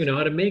 I don't even know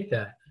how to make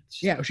that.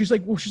 Yeah. She's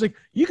like,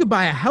 you could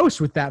buy a house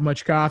with that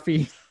much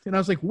coffee. And I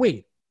was like,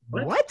 wait,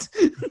 what?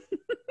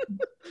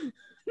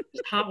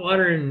 Hot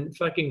water and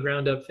fucking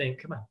ground up thing.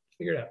 Come on.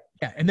 Figure it out.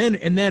 Yeah, and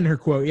then her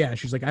quote,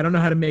 she's like, I don't know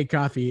how to make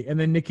coffee. And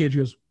then Nick Cage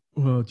goes,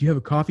 well, do you have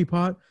a coffee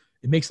pot?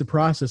 It makes the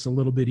process a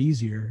little bit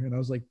easier. And I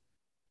was like,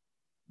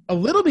 a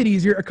little bit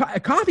easier? A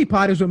coffee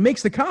pot is what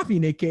makes the coffee,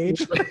 Nick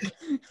Cage.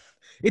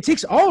 It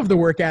takes all of the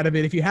work out of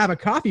it if you have a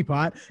coffee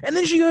pot. And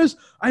then she goes,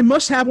 I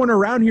must have one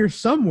around here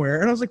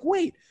somewhere. And I was like,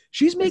 wait,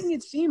 she's making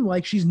it seem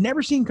like she's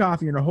never seen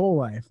coffee in her whole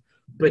life.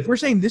 But if we're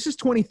saying this is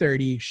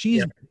 2030,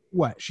 she's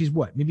what? She's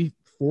what? Maybe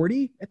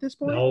 40 at this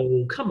point?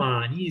 No, come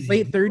on, easy.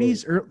 Late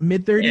 30s or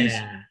mid 30s?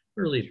 Yeah,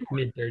 early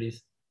mid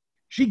 30s.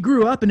 She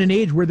grew up in an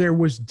age where there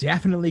was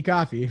definitely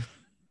coffee.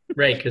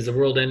 Right, because the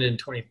world ended in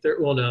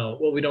 2030. Well, no,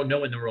 we don't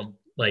know when the world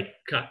like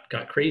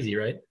got crazy,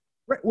 right?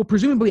 Right. Well,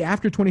 presumably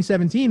after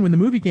 2017 when the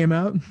movie came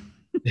out.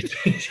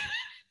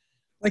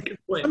 Like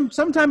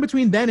sometime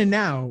between then and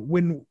now,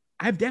 when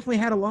I've definitely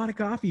had a lot of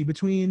coffee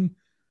between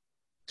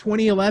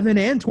 2011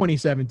 and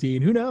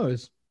 2017. Who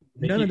knows?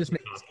 None of this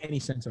makes any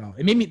sense at all.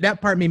 That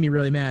part made me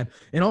really mad,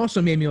 and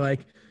also made me like,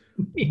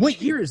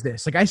 what year is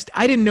this? Like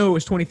I didn't know it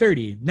was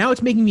 2030. Now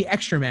it's making me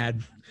extra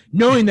mad,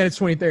 knowing that it's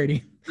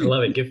 2030. I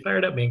love it. Get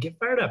fired up, man. Get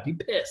fired up. Be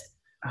pissed.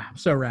 I'm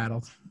so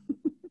rattled.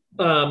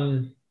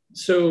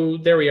 So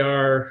there we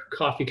are.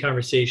 Coffee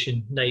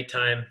conversation,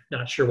 nighttime.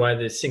 Not sure why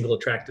the single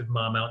attractive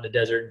mom out in the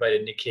desert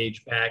invited Nick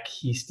Cage back.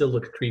 He still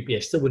looked creepy. I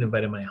still wouldn't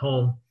invite him in my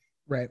home.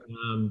 Right.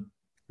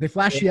 They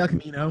flash the El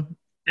Camino.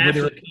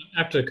 After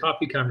the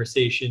coffee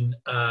conversation,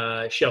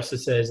 she also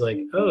says like,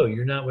 "Oh,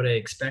 you're not what I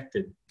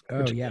expected."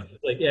 Oh yeah.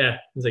 Like yeah.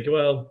 He's like,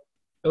 well,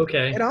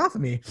 okay. Get off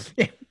of me.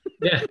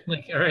 Yeah.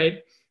 Like all right.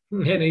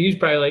 And he's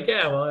probably like,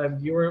 yeah, well,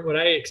 you weren't what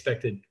I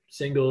expected.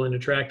 Single and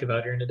attractive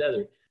out here in the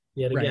desert.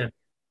 Yet again.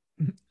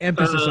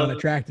 Emphasis on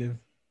attractive.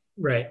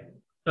 Right.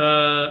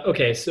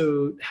 Okay.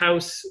 So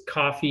house,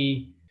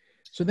 coffee.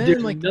 So then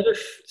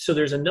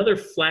there's another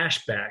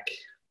flashback.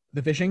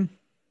 The fishing?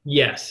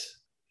 Yes.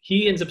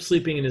 he ends up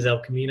sleeping in his El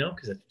Camino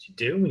because that's what you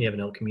do when you have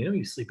an El Camino,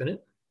 you sleep in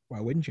it. Why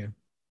wouldn't you?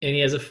 And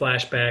he has a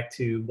flashback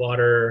to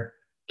water,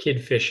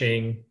 kid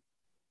fishing,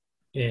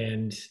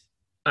 and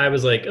I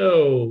was like,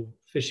 oh,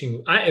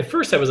 fishing. At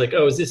first I was like,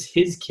 oh, is this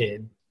his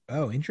kid?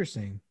 Oh,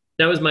 interesting.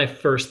 That was my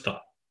first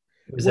thought.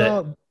 Was that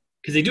Well,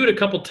 because they do it a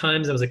couple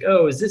times? I was like,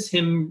 oh, is this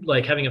him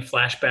like having a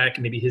flashback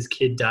and maybe his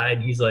kid died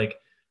and he's like,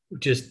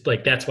 just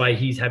like that's why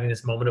he's having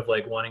this moment of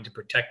like wanting to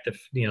protect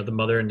the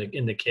mother and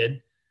the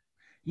kid.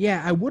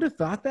 yeah, I would have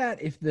thought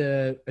that if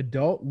the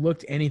adult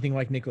looked anything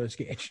like Nicolas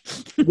Cage.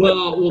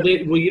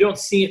 You don't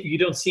see it. You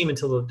don't see him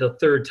until the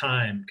third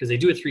time because they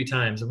do it three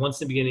times, and once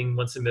in the beginning,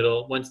 once in the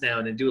middle, once now,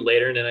 and then do it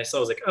later. And then I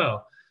was like,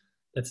 oh,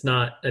 that's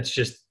not. That's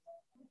just.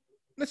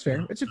 That's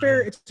fair. It's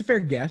a fair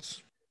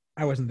guess.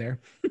 I wasn't there.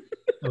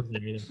 I wasn't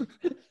there either.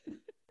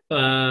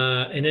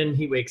 And then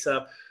he wakes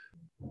up.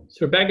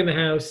 So we're back in the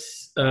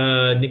house.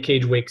 Nick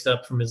Cage wakes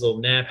up from his little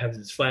nap, has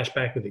his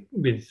flashback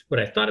with what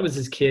I thought it was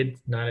his kid,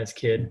 not his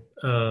kid.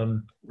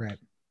 Right.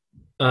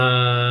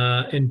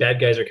 And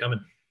bad guys are coming.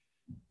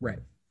 Right.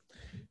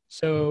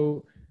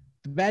 So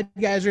the bad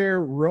guys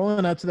are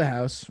rolling up to the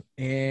house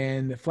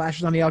and it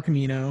flashes on the El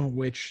Camino,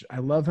 which I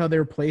love how they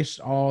replace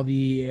all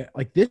the,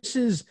 like, this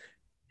is,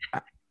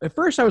 at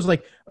first I was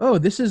like, oh,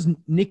 this is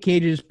Nick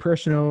Cage's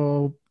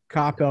personal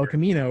cop El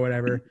Camino,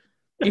 whatever.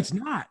 It's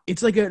not.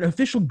 It's like an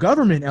official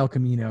government El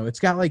Camino. It's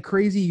got like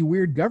crazy,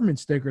 weird government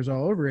stickers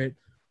all over it.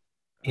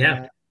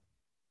 Yeah.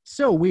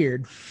 So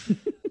weird.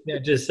 Yeah,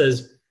 it just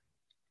says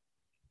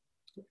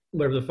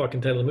whatever the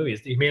fucking title of the movie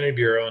is, the Humanity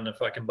Bureau on the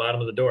fucking bottom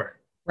of the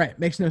door. Right.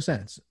 Makes no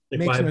sense.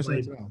 Like, Makes no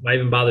sense at all. Why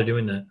even bother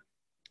doing that?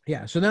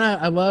 Yeah. So then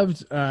I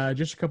loved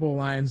just a couple of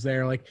lines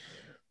there. Like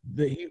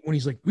when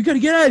he's like, we got to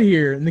get out of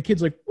here. And the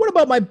kid's like, what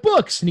about my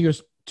books? And he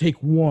goes, take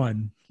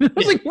one. I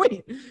was like,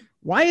 wait,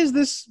 why is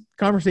this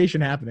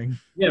conversation happening?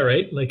 Yeah,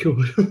 right. Like,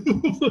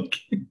 look,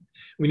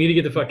 we need to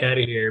get the fuck out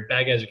of here.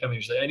 Bad guys are coming.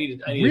 She's like, I need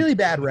really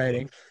bad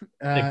writing.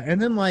 And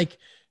then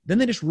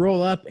they just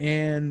roll up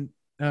and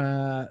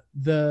our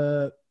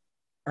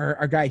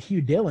guy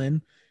Hugh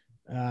Dillon,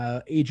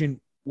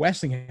 Agent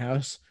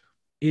Westinghouse,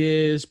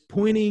 is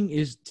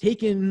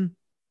taking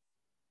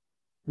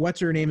what's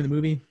her name in the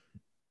movie?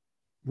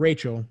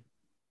 Rachel.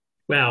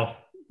 Wow.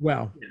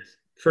 Well, yes.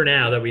 For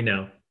now that we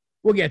know.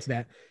 We'll get to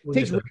that.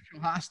 Takes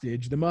Rachel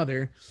hostage, the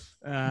mother.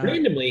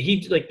 Randomly,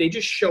 they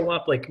just show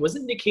up. Like,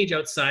 wasn't Nick Cage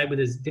outside with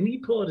didn't he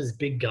pull out his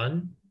big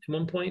gun at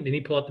one point? Didn't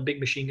he pull out the big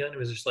machine gun? It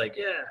was just like,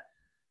 yeah.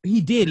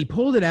 He did. He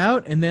pulled it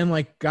out and then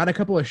like got a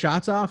couple of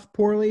shots off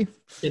poorly.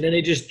 And then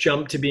they just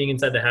jumped to being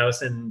inside the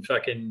house and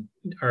fucking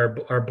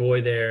our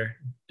boy there,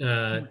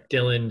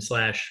 Dylan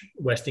 /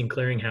 Westing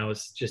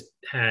Clearinghouse, just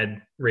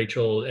had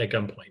Rachel at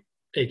gunpoint,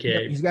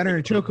 aka he's got her in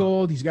a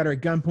chokehold. He's got her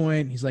at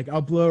gunpoint. He's like,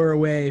 I'll blow her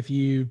away if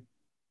you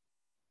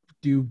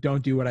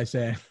don't do what I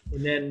say.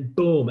 And then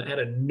boom, out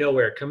of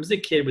nowhere comes the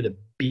kid with a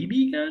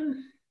BB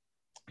gun.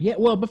 Yeah,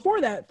 well, before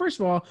that, first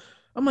of all,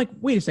 I'm like,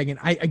 wait a second.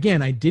 I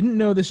didn't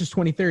know this is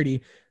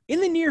 2030. In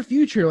the near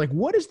future, like,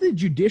 what does the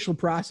judicial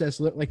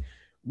process look like?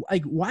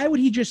 Like, why would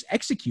he just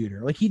execute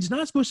her? Like, he's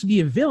not supposed to be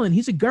a villain.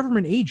 He's a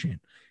government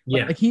agent.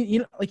 Yeah.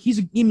 He's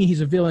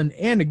a villain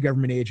and a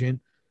government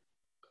agent.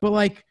 But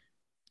like,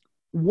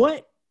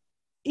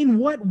 in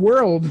what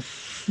world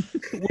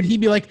would he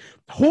be like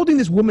holding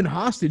this woman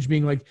hostage,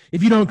 being like,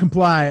 if you don't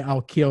comply,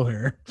 I'll kill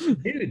her?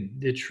 Dude,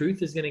 the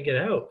truth is going to get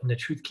out, and the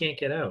truth can't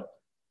get out.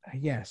 I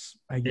guess.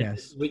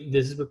 This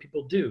is what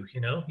people do,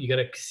 you know? You got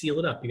to seal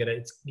it up.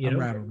 I'm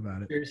rattled about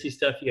it. Conspiracy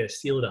stuff, you got to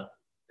seal it up.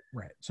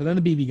 Right. So then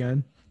the BB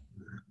gun.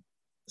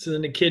 So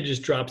then the kid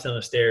just drops down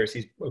the stairs.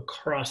 He's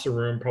across the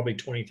room, probably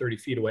 20, 30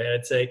 feet away,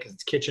 I'd say, because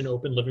it's kitchen,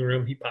 open, living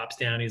room. He pops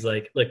down. He's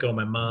like, let go of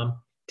my mom.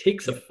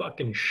 Takes a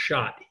fucking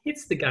shot.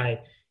 Hits the guy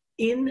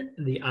in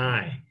the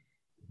eye.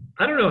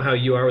 I don't know how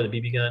you are with a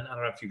BB gun. I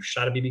don't know if you've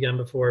shot a BB gun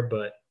before,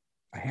 but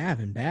I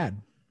have, and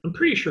bad. I'm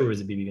pretty sure it was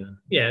a BB gun.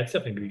 Yeah, it's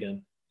definitely a BB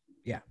gun.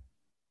 Yeah.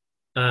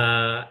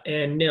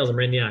 And nails him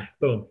right in the eye.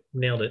 Boom.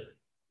 Nailed it.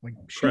 Like,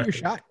 shoot your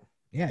shot.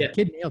 Yeah, the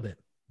kid nailed it.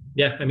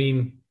 Yeah, I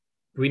mean,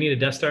 we need a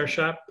Death Star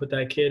shot. Put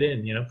that kid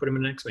in, put him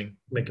in the X-Wing.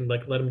 Make him,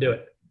 let him do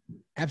it.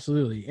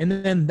 Absolutely. And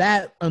then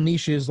that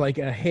unleashes like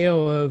a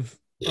hail of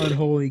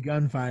unholy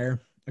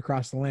gunfire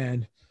across the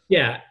land.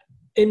 Yeah.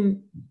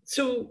 And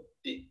so,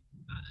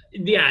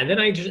 yeah, then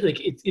I just,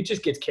 like, it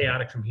just gets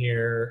chaotic from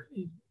here.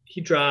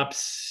 He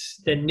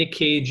drops, then Nick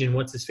Cage and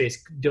what's his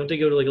face, don't they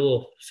go to like a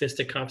little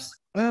fisticuffs?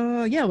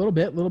 Yeah, a little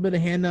bit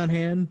of hand on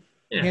hand,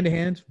 hand to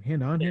hand,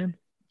 hand on hand.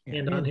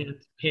 Hand on hand,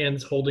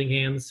 hands holding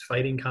hands,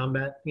 fighting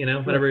combat,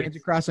 whatever. Hands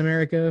across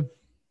America.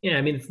 Yeah,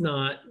 I mean, it's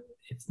not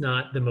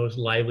the most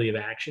lively of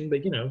action,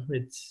 but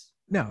it's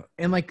no.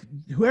 And like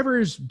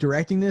whoever's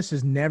directing this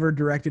has never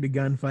directed a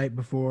gunfight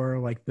before.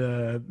 Like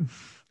the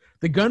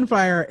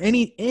gunfire,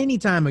 any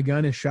time a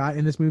gun is shot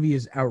in this movie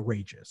is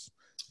outrageous.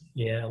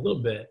 Yeah, a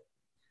little bit.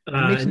 It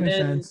makes no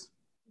sense.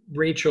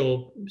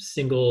 Rachel,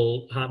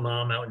 single hot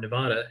mom out in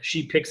Nevada,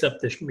 she picks up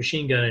the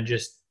machine gun and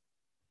just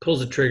pulls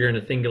the trigger and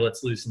the thing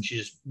lets loose and she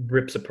just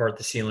rips apart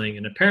the ceiling.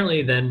 And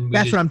apparently then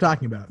That's what I'm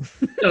talking about.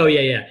 oh yeah,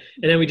 yeah.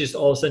 And then we just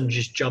all of a sudden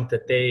just jump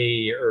that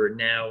they are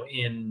now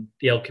in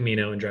the El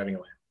Camino and driving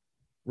away.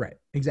 Right,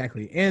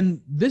 exactly.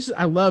 And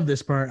I love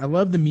this part. I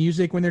love the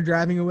music when they're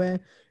driving away.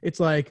 It's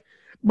like,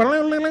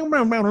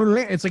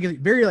 it's like a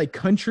very like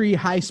country,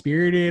 high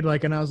spirited.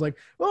 Like, and I was like,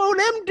 oh,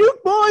 them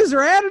Duke boys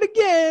are at it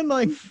again.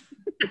 Like,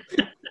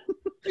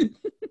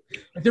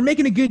 they're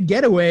making a good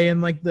getaway,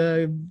 and like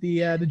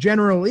the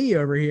General Lee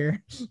over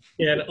here.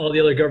 Yeah, and all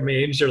the other government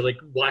agents are like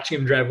watching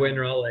him drive away, and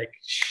they're all like,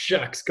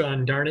 "Shucks,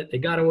 gone darn it, they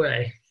got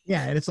away."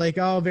 Yeah, and it's like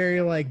all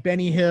very like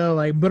Benny Hill,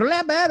 like, and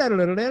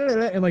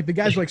like the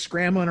guys like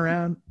scrambling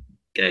around.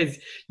 Guys,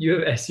 you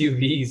have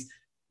SUVs.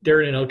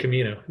 They're in El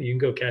Camino. You can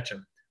go catch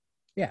them.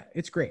 Yeah,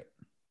 it's great.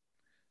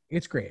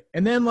 It's great.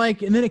 And then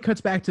it cuts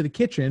back to the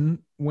kitchen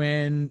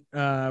when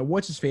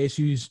what's his face,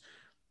 who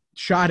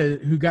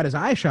got his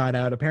eye shot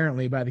out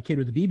apparently by the kid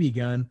with the BB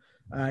gun.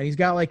 He's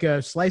got like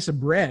a slice of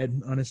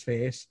bread on his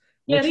face.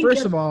 Yeah, which,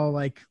 first of all,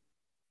 like,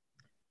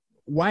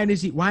 why did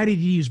he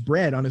use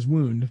bread on his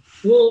wound?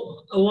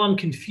 Well, I'm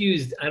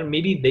confused.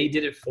 Maybe they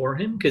did it for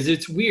him because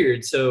it's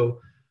weird. So,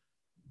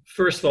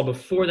 first of all,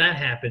 before that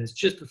happens,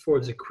 just before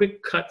there's a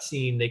quick cut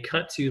scene, they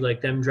cut to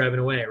like them driving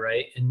away,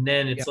 right? And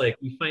then it's like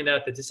we find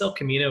out that this El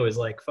Camino is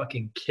like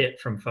fucking Kit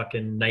from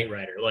fucking Knight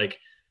Rider, like,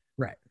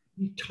 right,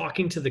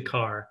 talking to the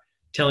car,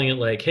 telling it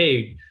like,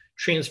 "Hey,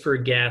 transfer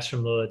gas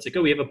from the." It's like,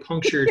 "Oh, we have a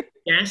punctured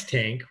gas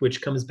tank,"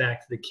 which comes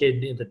back to the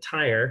kid in the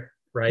tire,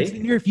 right? It's the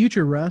near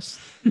future, Russ.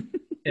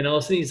 And all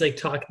of a sudden he's like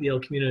talking to the El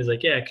Camino. He's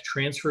like, "Yeah, I could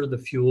transfer the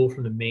fuel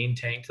from the main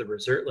tank to the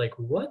reserve." Like,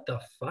 what the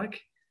fuck?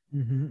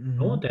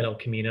 I want that El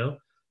Camino.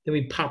 Then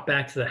we pop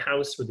back to the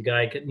house where the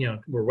guy,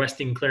 where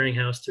Westing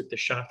Clearinghouse took the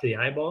shot to the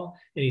eyeball,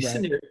 and he's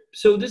sitting there.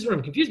 So this is what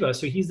I'm confused about.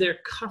 So he's there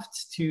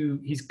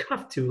he's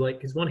cuffed to,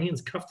 like, his one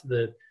hand's cuffed to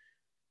the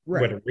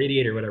whatever,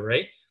 radiator, whatever,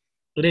 right?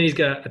 But then he's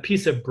got a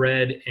piece of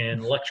bread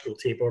and electrical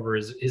tape over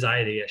his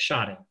eye that he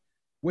shot him.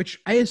 Which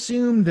I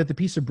assumed that the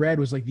piece of bread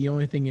was like the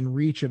only thing in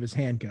reach of his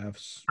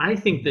handcuffs. I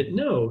think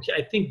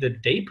that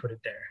they put it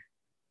there.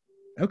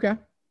 Okay.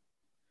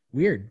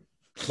 Weird.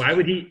 Why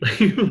would he?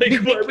 You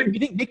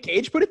think Nick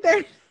Cage put it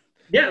there?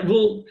 Yeah.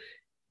 Well,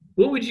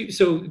 what would you?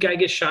 So, guy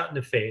gets shot in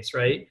the face,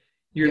 right?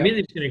 You're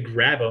immediately just going to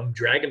grab him,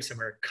 drag him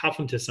somewhere, cuff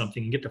him to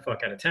something, and get the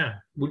fuck out of town.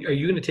 Are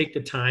you going to take the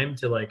time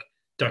to like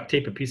duct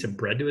tape a piece of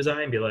bread to his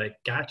eye and be like,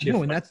 "Gotcha"?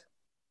 No, and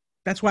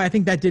that's why I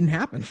think that didn't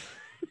happen.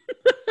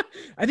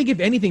 I think if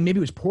anything, maybe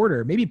it was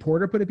Porter. Maybe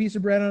Porter put a piece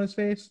of bread on his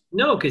face.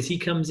 No, because he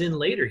comes in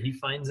later. He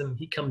finds him.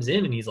 He comes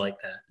in and he's like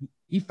that.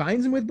 He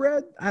finds him with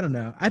bread? I don't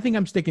know. I think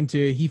I'm sticking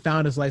to he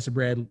found a slice of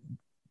bread,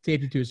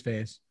 taped it to his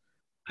face.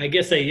 I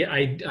guess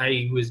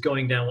I was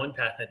going down one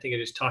path. I think I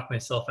just talked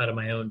myself out of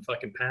my own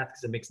fucking path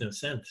because it makes no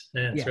sense.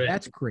 That's right.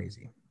 That's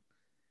crazy.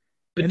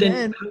 But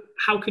then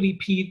how could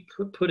he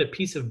put a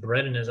piece of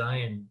bread in his eye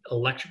and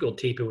electrical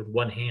tape it with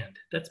one hand?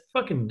 That's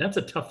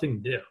a tough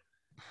thing to do.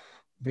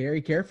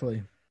 Very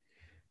carefully.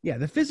 Yeah,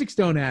 the physics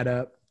don't add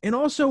up. And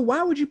also,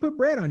 why would you put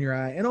bread on your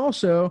eye? And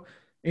also,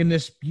 in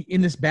this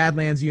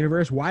Badlands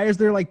universe, why is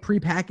there like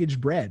prepackaged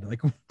bread?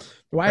 Like,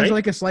 why is there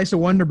like a slice of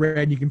Wonder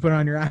Bread you can put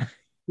on your eye?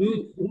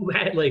 Who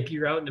had, like,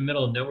 you're out in the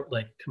middle of nowhere?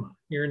 Like, come on,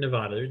 you're in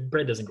Nevada.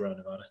 Bread doesn't grow in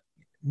Nevada.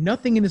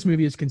 Nothing in this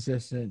movie is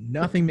consistent.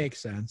 Nothing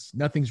makes sense.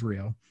 Nothing's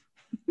real.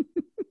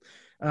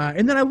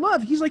 And then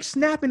he's like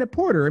snapping at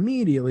Porter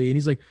immediately, and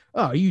he's like,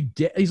 "Oh, you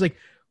dead?" He's like,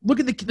 "Look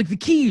at the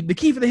key. The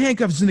key for the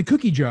handcuffs is in the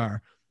cookie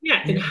jar."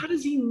 Yeah, and how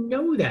does he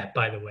know that,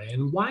 by the way?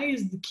 And why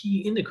is the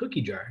key in the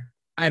cookie jar?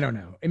 I don't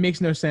know. It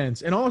makes no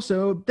sense. And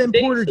also, then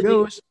Porter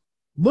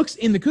looks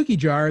in the cookie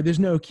jar. There's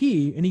no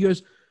key. And he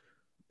goes,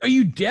 "Are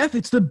you deaf?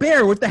 It's the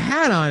bear with the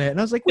hat on it." And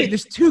I was like, wait,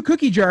 there's 2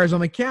 cookie jars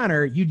on the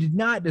counter. You did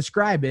not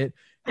describe it.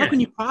 How can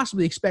you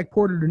possibly expect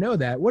Porter to know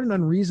that? What an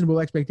unreasonable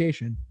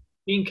expectation.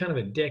 Being kind of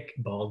a dick,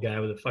 bald guy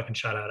with a fucking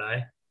shot out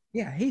eye.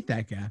 Yeah, I hate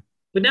that guy.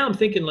 But now I'm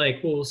thinking, like,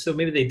 well, so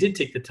maybe they did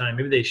take the time.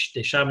 Maybe they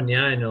shot him in the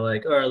eye and they're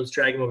like, "All right, let's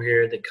drag him over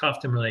here." They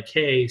cuffed him. We're like,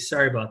 "Hey,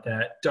 sorry about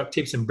that." Duct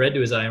taped some bread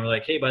to his eye. And we're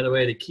like, "Hey, by the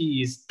way, the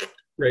key's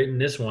right in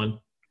this one."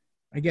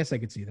 I guess I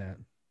could see that.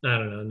 I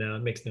don't know. No,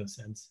 it makes no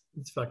sense.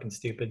 It's fucking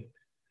stupid.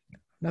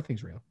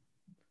 Nothing's real.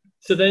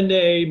 So then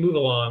they move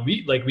along.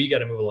 We got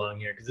to move along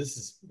here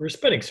because we're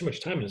spending so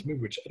much time in this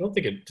movie, which I don't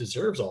think it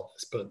deserves all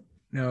this, but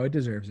no, it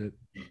deserves it.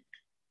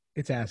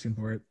 It's asking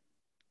for it.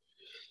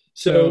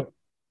 So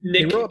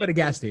they roll up at a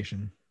gas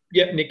station.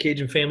 Yeah, Nick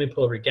Cage and family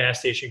pull over a gas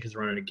station because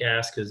they're running out of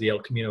gas because the El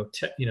Camino,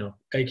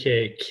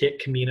 aka Kit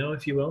Camino,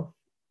 if you will.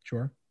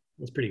 Sure.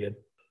 That's pretty good.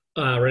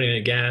 Running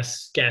a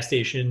gas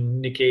station.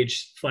 Nick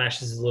Cage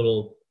flashes his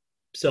little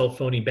cell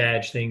phony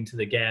badge thing to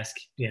the gas.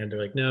 Yeah,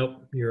 they're like,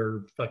 "No,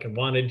 you're fucking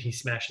wanted." He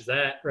smashes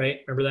that, right?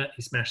 Remember that?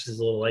 He smashes his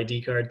little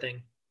ID card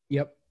thing.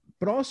 Yep.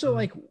 But also,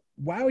 like,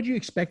 why would you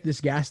expect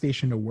this gas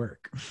station to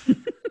work?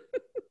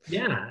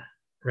 Yeah,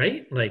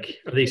 right? Like,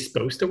 are they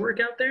supposed to work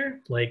out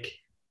there? Like,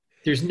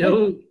 there's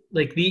no,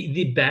 like,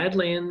 the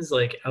Badlands,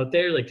 like, out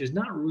there, like, there's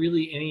not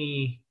really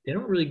any, they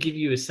don't really give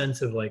you a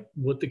sense of, like,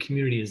 what the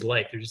community is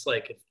like. They're just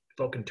like,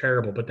 fucking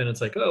terrible. But then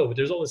it's like, oh,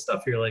 there's all this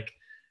stuff here, like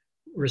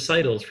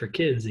recitals for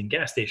kids and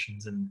gas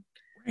stations. And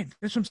Right.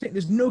 That's what I'm saying.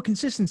 There's no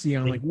consistency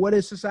on like what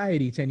is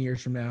society 10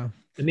 years from now.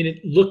 I mean,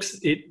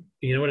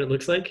 you know what it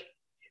looks like?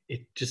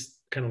 It just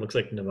kind of looks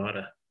like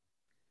Nevada.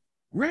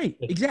 Right.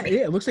 Exactly.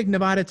 Yeah, it looks like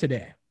Nevada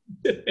today.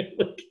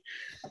 Like,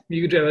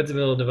 you could drive out to the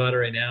middle of Nevada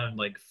right now and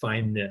like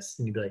find this,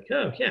 and you'd be like,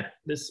 oh yeah,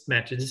 this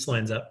matches, this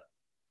lines up.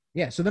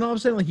 Yeah. So then all of a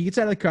sudden, like he gets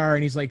out of the car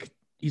and he's like,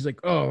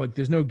 oh, like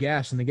there's no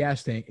gas in the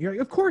gas tank. You're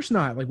like, of course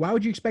not. Like, why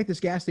would you expect this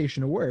gas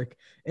station to work?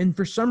 And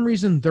for some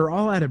reason, they're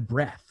all out of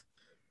breath.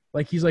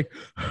 Like he's like,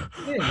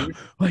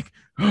 like,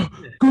 oh,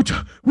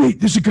 wait,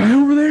 there's a guy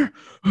over there.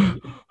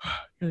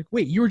 You're like,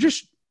 wait, you were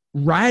just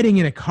riding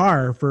in a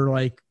car for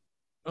like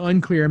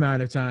unclear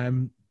amount of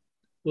time.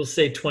 We'll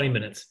say 20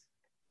 minutes.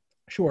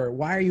 Sure.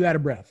 Why are you out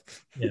of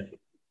breath? Yeah.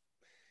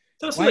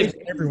 It's also Why like, is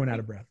everyone out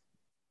of breath?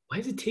 why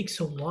does it take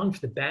so long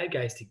for the bad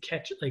guys to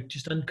catch it? Like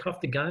just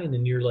uncuff the guy and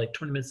then you're like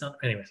 20 minutes down.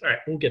 Anyways, all right,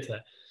 we'll get to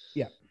that.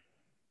 Yeah.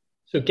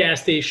 So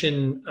gas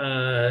station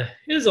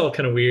is all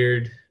kind of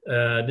weird.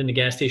 Then the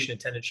gas station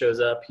attendant shows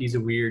up. He's a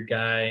weird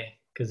guy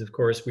because, of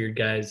course, weird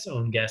guys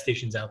own gas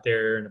stations out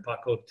there in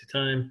apocalyptic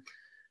time.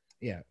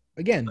 Yeah.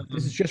 Again,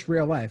 this is just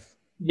real life.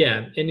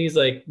 Yeah, and he's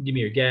like, "Give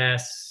me your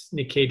gas."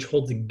 Nick Cage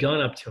holds a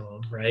gun up to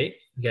him, right?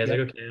 The guy's like,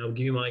 "Okay, I'll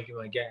give you my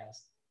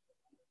gas."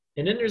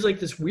 And then there's like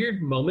this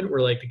weird moment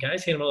where like the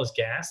guy's handing all his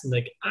gas, and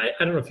like I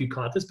don't know if you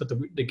caught this, but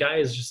the guy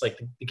is just like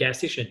the gas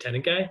station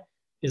attendant guy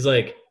is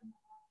like,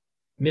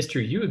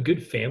 "Mister, you a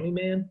good family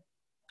man?"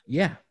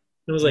 Yeah.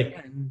 And I was like,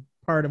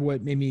 part of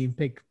what made me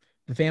pick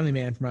The Family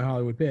Man for my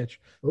Hollywood pitch.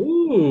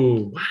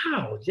 "Ooh,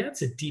 wow,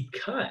 that's a deep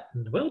cut.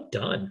 Well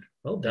done,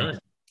 well done."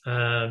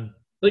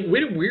 Like,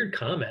 what a weird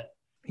comment.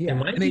 Yeah.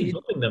 And why is he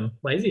helping them?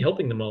 Why is he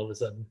helping them all of a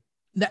sudden?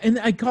 And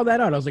I called that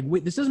out. I was like,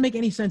 wait, this doesn't make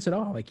any sense at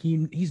all. Like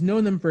he's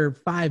known them for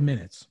 5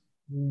 minutes.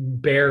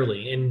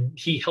 Barely. And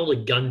he held a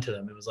gun to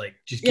them. It was like,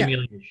 just give me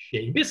all your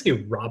shit. He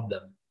basically robbed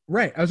them.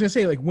 Right. I was gonna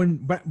say, like,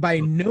 when by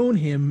known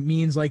him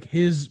means like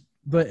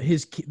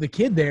the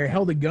kid there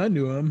held a gun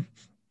to him.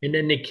 And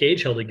then Nick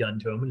Cage held a gun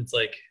to him, and it's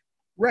like,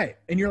 right.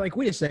 And you're like,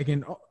 wait a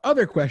second.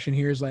 Other question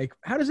here is like,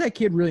 how does that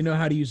kid really know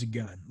how to use a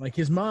gun? Like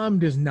his mom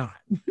does not.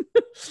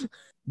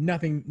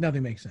 Nothing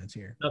makes sense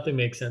here. Nothing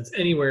makes sense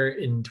anywhere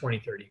in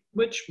 2030,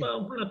 which,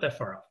 well, we're not that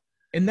far off.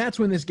 And that's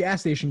when this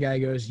gas station guy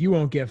goes, "You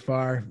won't get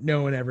far.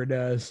 No one ever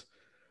does."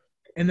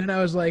 And then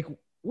I was like,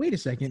 wait a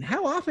second.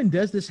 How often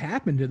does this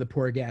happen to the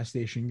poor gas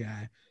station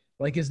guy?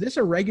 Like, is this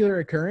a regular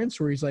occurrence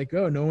where he's like,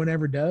 oh, no one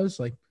ever does?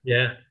 Like,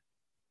 yeah.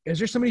 Is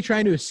there somebody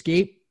trying to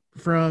escape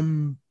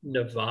from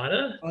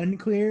Nevada?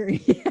 Unclear.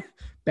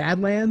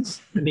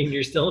 Badlands. I mean,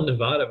 you're still in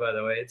Nevada, by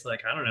the way. It's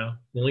like, I don't know.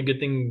 The only good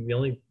thing,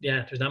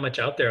 there's not much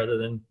out there other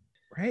than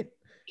right.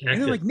 Cactus.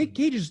 And then like Nick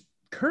Cage is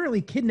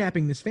currently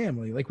kidnapping this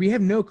family. Like we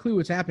have no clue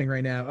what's happening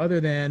right now, other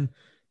than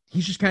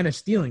he's just kind of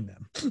stealing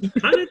them.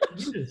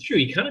 It's true.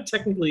 He kind of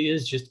technically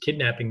is just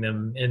kidnapping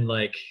them, and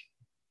like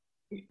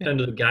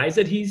under the guise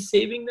that he's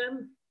saving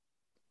them.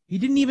 He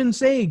didn't even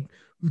say,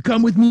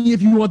 "Come with me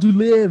if you want to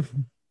live."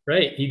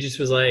 Right. He just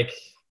was like,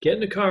 "Get in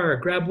the car,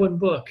 grab one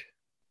book."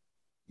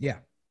 Yeah.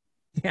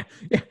 Yeah.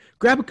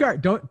 Grab a car.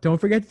 Don't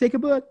forget to take a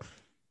book.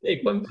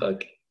 Take one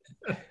book.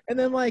 And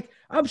then like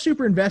I'm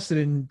super invested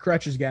in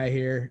Crutch's guy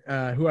here,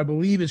 who I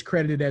believe is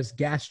credited as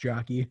gas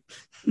jockey.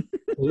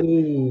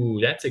 Ooh,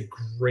 that's a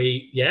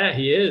great. Yeah,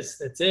 he is.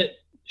 That's it.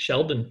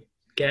 Sheldon,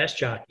 gas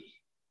jockey.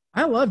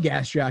 I love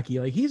gas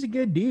jockey. Like he's a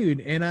good dude,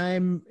 and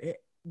I'm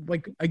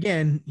like,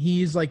 again,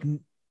 he's like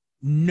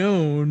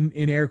known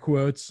in air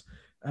quotes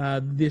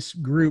this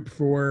group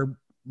for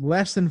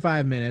less than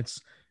 5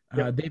 minutes.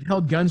 Yep. They've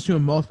held guns to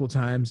him multiple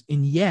times,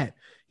 and yet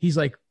he's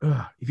like,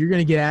 if you're going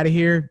to get out of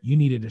here, you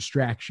need a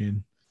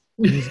distraction.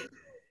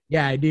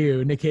 Yeah, I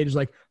do. Nick Cage is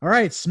like, all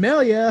right,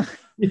 smell ya.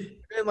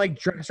 And like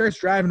starts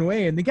driving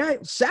away, and the guy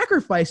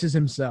sacrifices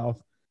himself.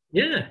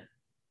 Yeah.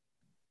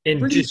 And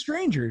for these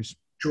strangers.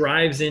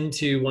 Drives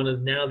into one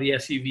of now the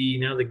SUV.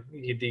 Now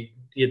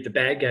the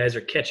bad guys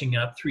are catching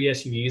up. 3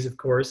 SUVs, of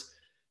course.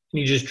 And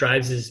he just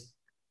drives his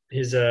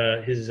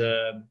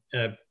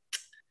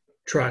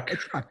truck. A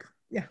truck.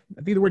 Yeah,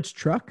 I think the word's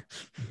truck.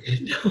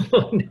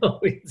 No,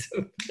 it's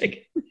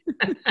like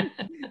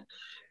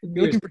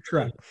you're looking for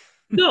truck.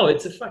 No,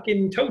 it's a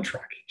fucking tow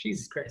truck.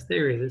 Jesus Christ,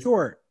 there it is.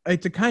 Sure,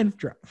 it's a kind of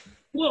truck.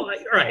 Well, all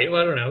right.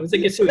 Well, I don't know. It's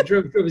like it's so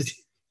drove. Are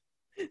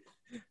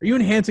you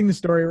enhancing the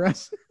story,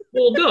 Russ?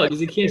 Well, no, because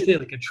you can't say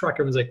like a truck.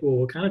 Everyone's like, well,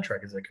 what kind of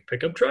truck? Is it like a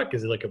pickup truck?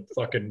 Is it like a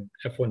fucking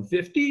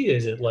F-150?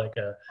 Is it like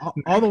a?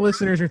 All the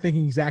listeners are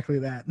thinking exactly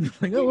that.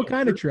 Like, oh, what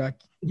kind of truck?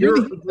 You're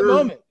the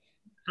moment.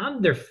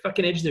 On their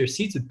fucking edge of their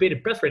seats with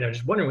bated breath right now,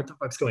 just wondering what the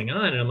fuck's going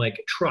on. And I'm like,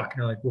 truck.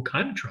 And they're like, what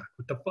kind of truck?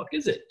 What the fuck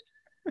is it?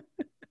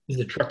 Is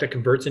it a truck that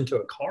converts into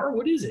a car?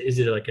 What is it? Is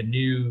it like a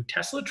new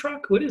Tesla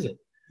truck? What is it?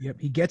 Yep.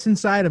 He gets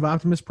inside of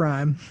Optimus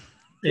Prime.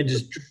 And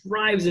just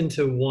drives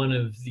into one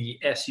of the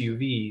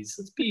SUVs.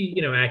 Let's be,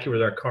 accurate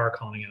with our car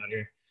calling out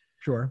here.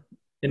 Sure.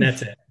 And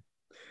that's it.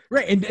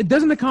 Right. And it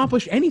doesn't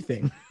accomplish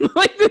anything.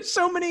 Like there's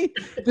so many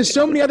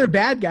other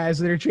bad guys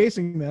that are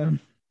chasing them.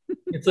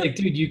 It's like,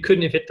 dude, you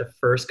couldn't have hit the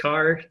first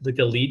car, like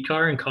the lead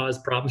car, and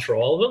caused problems for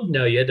all of them.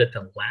 No, you had hit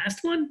the last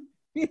one.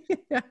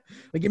 Yeah.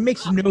 Like it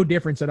makes no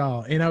difference at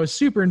all. And I was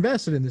super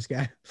invested in this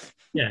guy.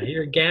 Yeah,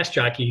 you're a gas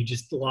jockey. You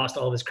just lost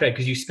all this credit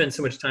because you spent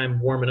so much time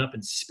warming up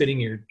and spitting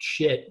your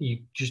shit. You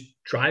just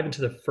drive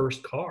into the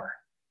first car.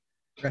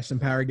 Rest in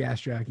power, gas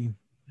jockey.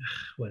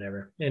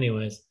 Whatever.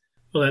 Anyways,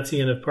 well, that's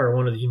the end of part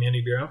 1 of the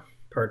Humanity Bureau.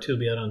 Part 2 will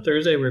be out on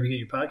Thursday, wherever you get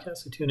your podcast.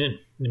 So tune in. In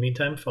the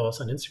meantime, follow us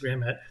on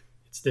Instagram at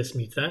It's This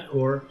Meets That,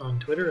 or on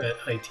Twitter at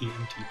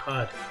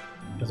ITMTPod.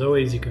 As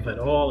always, you can find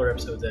all our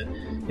episodes at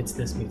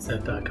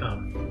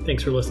itsthismeetsthat.com.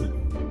 Thanks for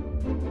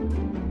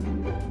listening.